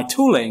and my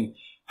tooling,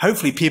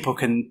 hopefully people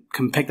can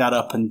pick that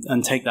up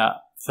and take that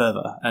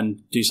further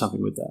and do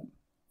something with that.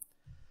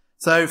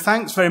 So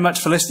thanks very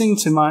much for listening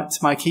to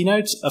my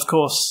keynote. Of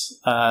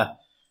course,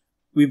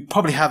 we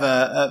probably have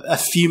a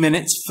few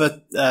minutes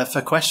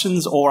for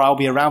questions, or I'll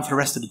be around for the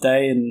rest of the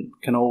day and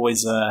can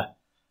always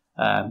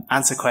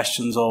answer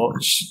questions or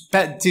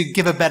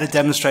give a better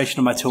demonstration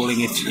of my tooling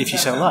if you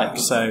so like.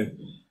 So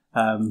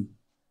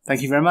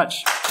thank you very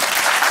much.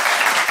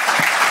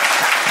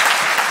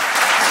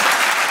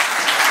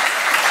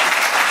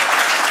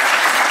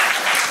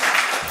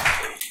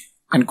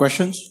 Any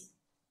questions?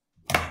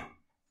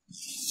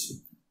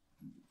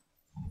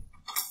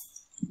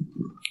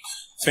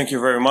 Thank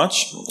you very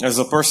much. As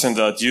a person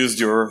that used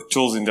your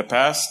tools in the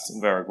past,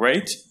 they're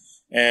great.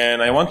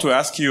 And I want to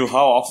ask you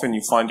how often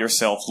you find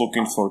yourself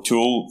looking for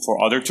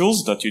other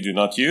tools that you do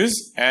not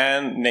use,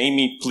 and name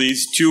me,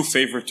 please, 2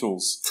 favorite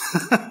tools.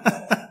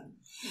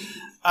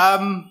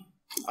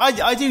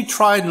 I do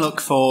try and look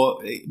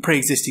for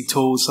pre-existing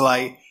tools. So,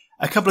 like,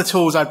 a couple of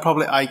tools I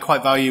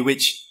quite value,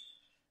 which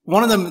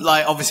one of them,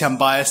 like, obviously I'm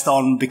biased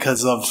on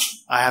because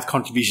I have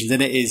contributions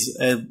in it, is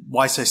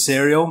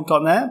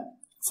wysoserial.net.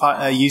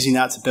 Using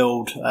that to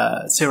build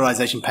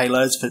serialization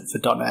payloads for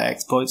 .NET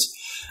exploits.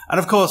 And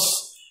of course,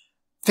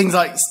 things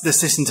like the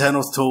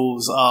sysinternals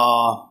tools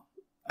are,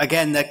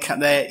 again,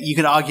 you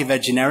can argue they're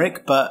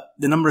generic, but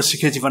the number of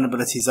security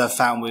vulnerabilities I've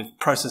found with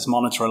process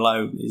monitor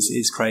alone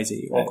is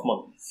crazy. Oh, come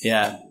on.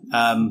 Yeah.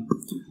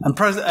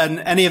 And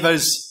any of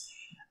those,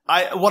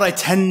 what I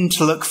tend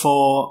to look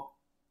for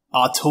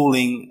are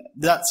tooling,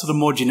 that sort of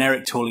more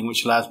generic tooling,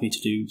 which allows me to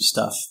do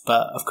stuff.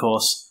 But of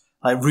course,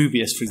 like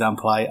Rubius, for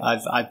example,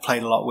 I've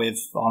played a lot with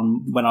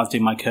when I was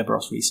doing my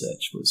Kerberos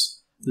research, was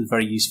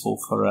very useful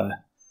for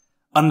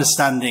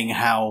understanding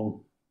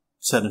how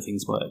certain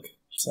things work.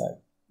 So,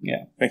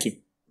 yeah. Thank you.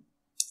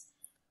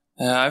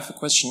 I have a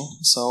question.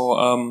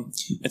 So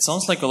it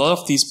sounds like a lot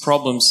of these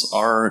problems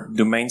are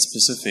domain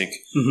specific.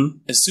 Mm-hmm.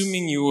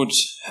 Assuming you would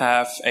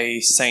have a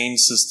sane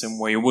system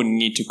where you wouldn't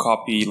need to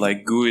copy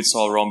like GUIDs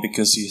all around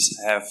because you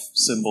have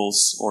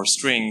symbols or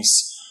strings,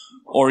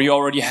 or you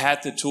already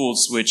had the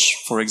tools which,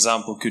 for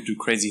example, could do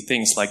crazy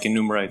things like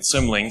enumerate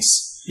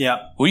symlinks,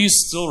 yeah, will you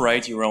still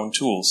write your own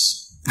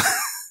tools?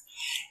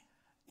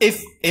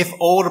 If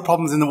all the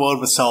problems in the world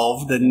were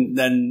solved,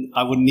 then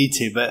I wouldn't need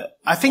to. But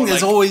I think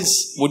there's always.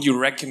 Would you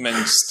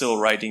recommend still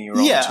writing your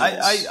own tools?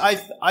 Yeah,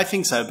 I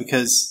think so,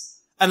 because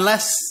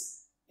unless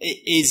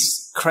it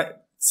is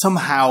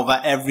somehow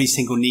that every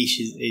single niche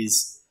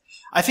is,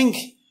 I think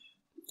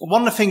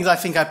one of the things I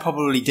think I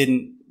probably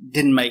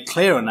didn't make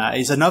clear on that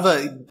is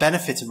another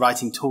benefit of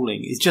writing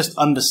tooling is just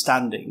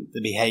understanding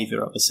the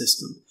behavior of a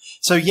system.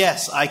 So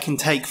yes, I can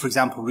take, for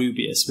example,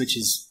 Rubius, which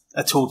is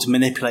a tool to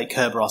manipulate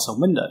Kerberos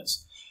on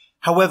Windows.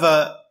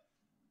 However,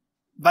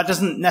 that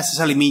doesn't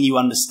necessarily mean you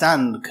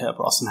understand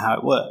Kerberos and how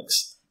it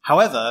works.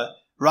 However,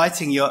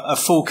 writing a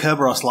full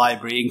Kerberos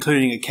library,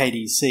 including a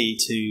KDC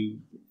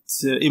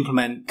to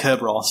implement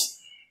Kerberos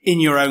in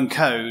your own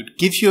code,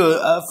 gives you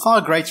a far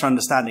greater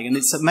understanding. And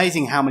it's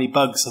amazing how many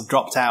bugs have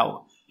dropped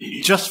out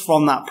just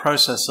from that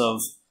process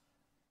of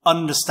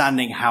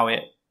understanding how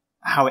it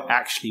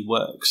actually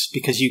works.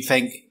 Because you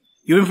think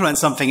you implement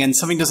something and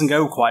something doesn't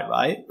go quite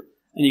right,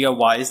 and you go,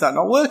 why is that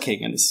not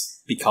working? And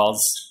it's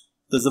because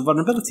there's a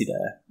vulnerability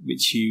there,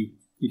 which you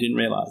didn't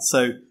realize.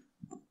 So,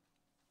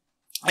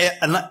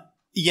 and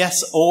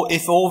yes, or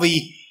if all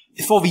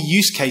the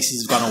use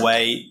cases have gone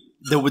away,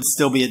 there would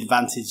still be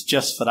advantage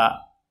just for that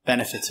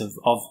benefit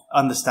of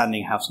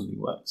understanding how something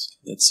works.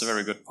 That's a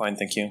very good point.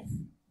 Thank you.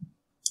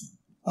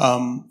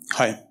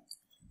 Hi.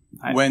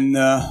 When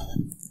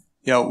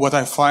what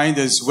I find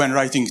is when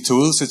writing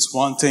tools, it's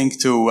one thing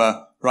to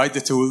write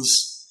the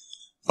tools,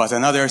 but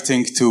another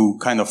thing to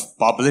kind of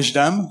publish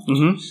them.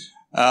 Mm-hmm.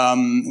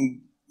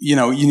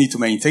 You need to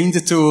maintain the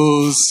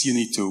tools, you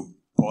need to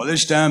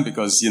polish them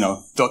because,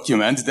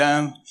 document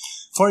them.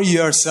 For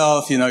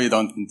yourself, you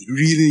don't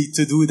really need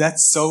to do that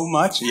so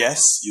much.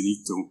 Yes, you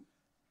need to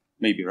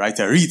maybe write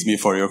a README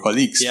for your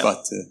colleagues,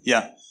 but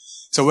yeah.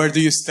 So where do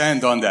you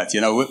stand on that?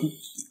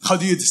 How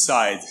do you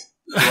decide?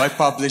 Do I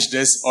publish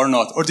this or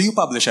not? Or do you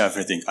publish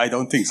everything? I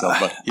don't think so,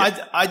 but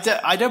yeah.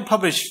 I don't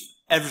publish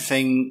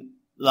everything.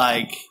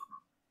 Like,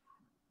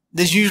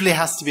 there's usually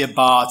has to be a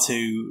bar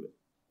to,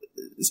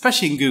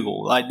 especially in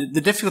Google. Like,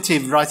 the difficulty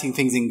of writing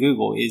things in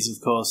Google is,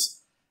 of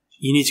course,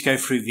 you need to go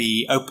through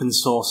the open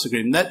source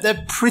agreement.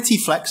 They're pretty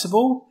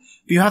flexible,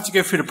 but you have to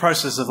go through the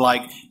process of,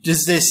 like,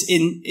 does this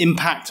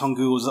impact on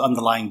Google's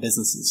underlying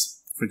businesses?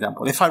 For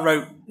example, if I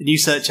wrote a new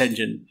search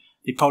engine,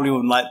 they probably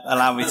wouldn't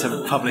allow me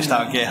to publish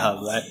that on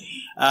GitHub, right?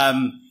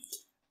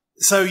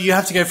 So you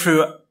have to go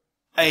through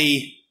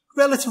a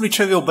relatively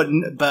trivial, but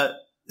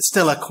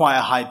still quite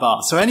a high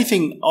bar. So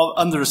anything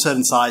under a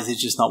certain size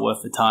is just not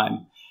worth the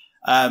time.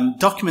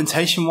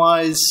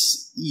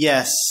 Documentation-wise,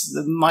 yes,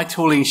 my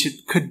tooling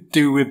could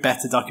do with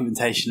better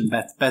documentation and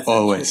better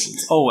always.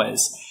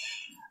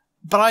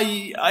 But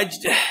I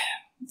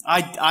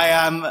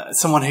am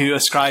someone who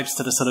ascribes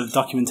to the sort of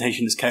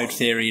documentation as code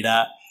theory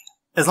that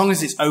as long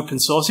as it's open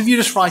source, if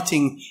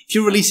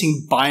you're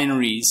releasing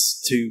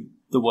binaries to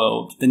the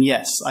world, then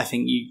yes, I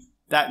think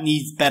that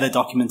needs better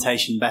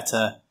documentation,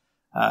 better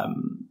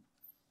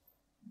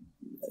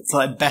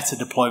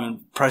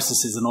deployment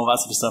processes and all that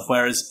sort of stuff.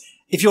 Whereas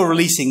if you're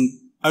releasing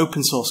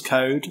open source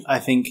code, I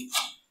think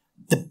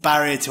the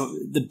bar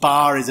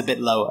is a bit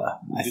lower.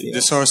 I feel.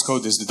 The source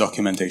code is the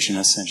documentation,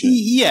 essentially.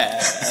 Yeah.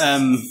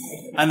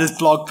 And there's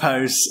blog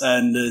posts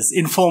and there's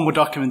informal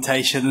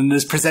documentation and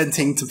there's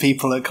presenting to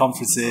people at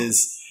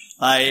conferences.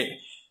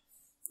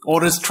 Or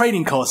there's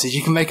training courses.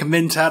 You can make a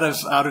mint out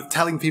of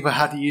telling people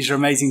how to use your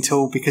amazing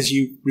tool because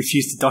you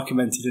refuse to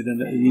document it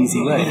in an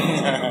easy way.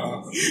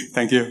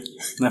 Thank you.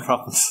 No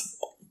problems.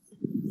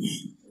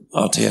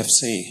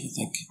 RTFC, I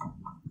think.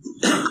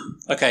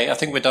 Okay, I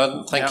think we're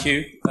done. Thank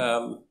you.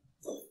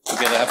 We're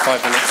going to have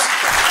 5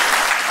 minutes.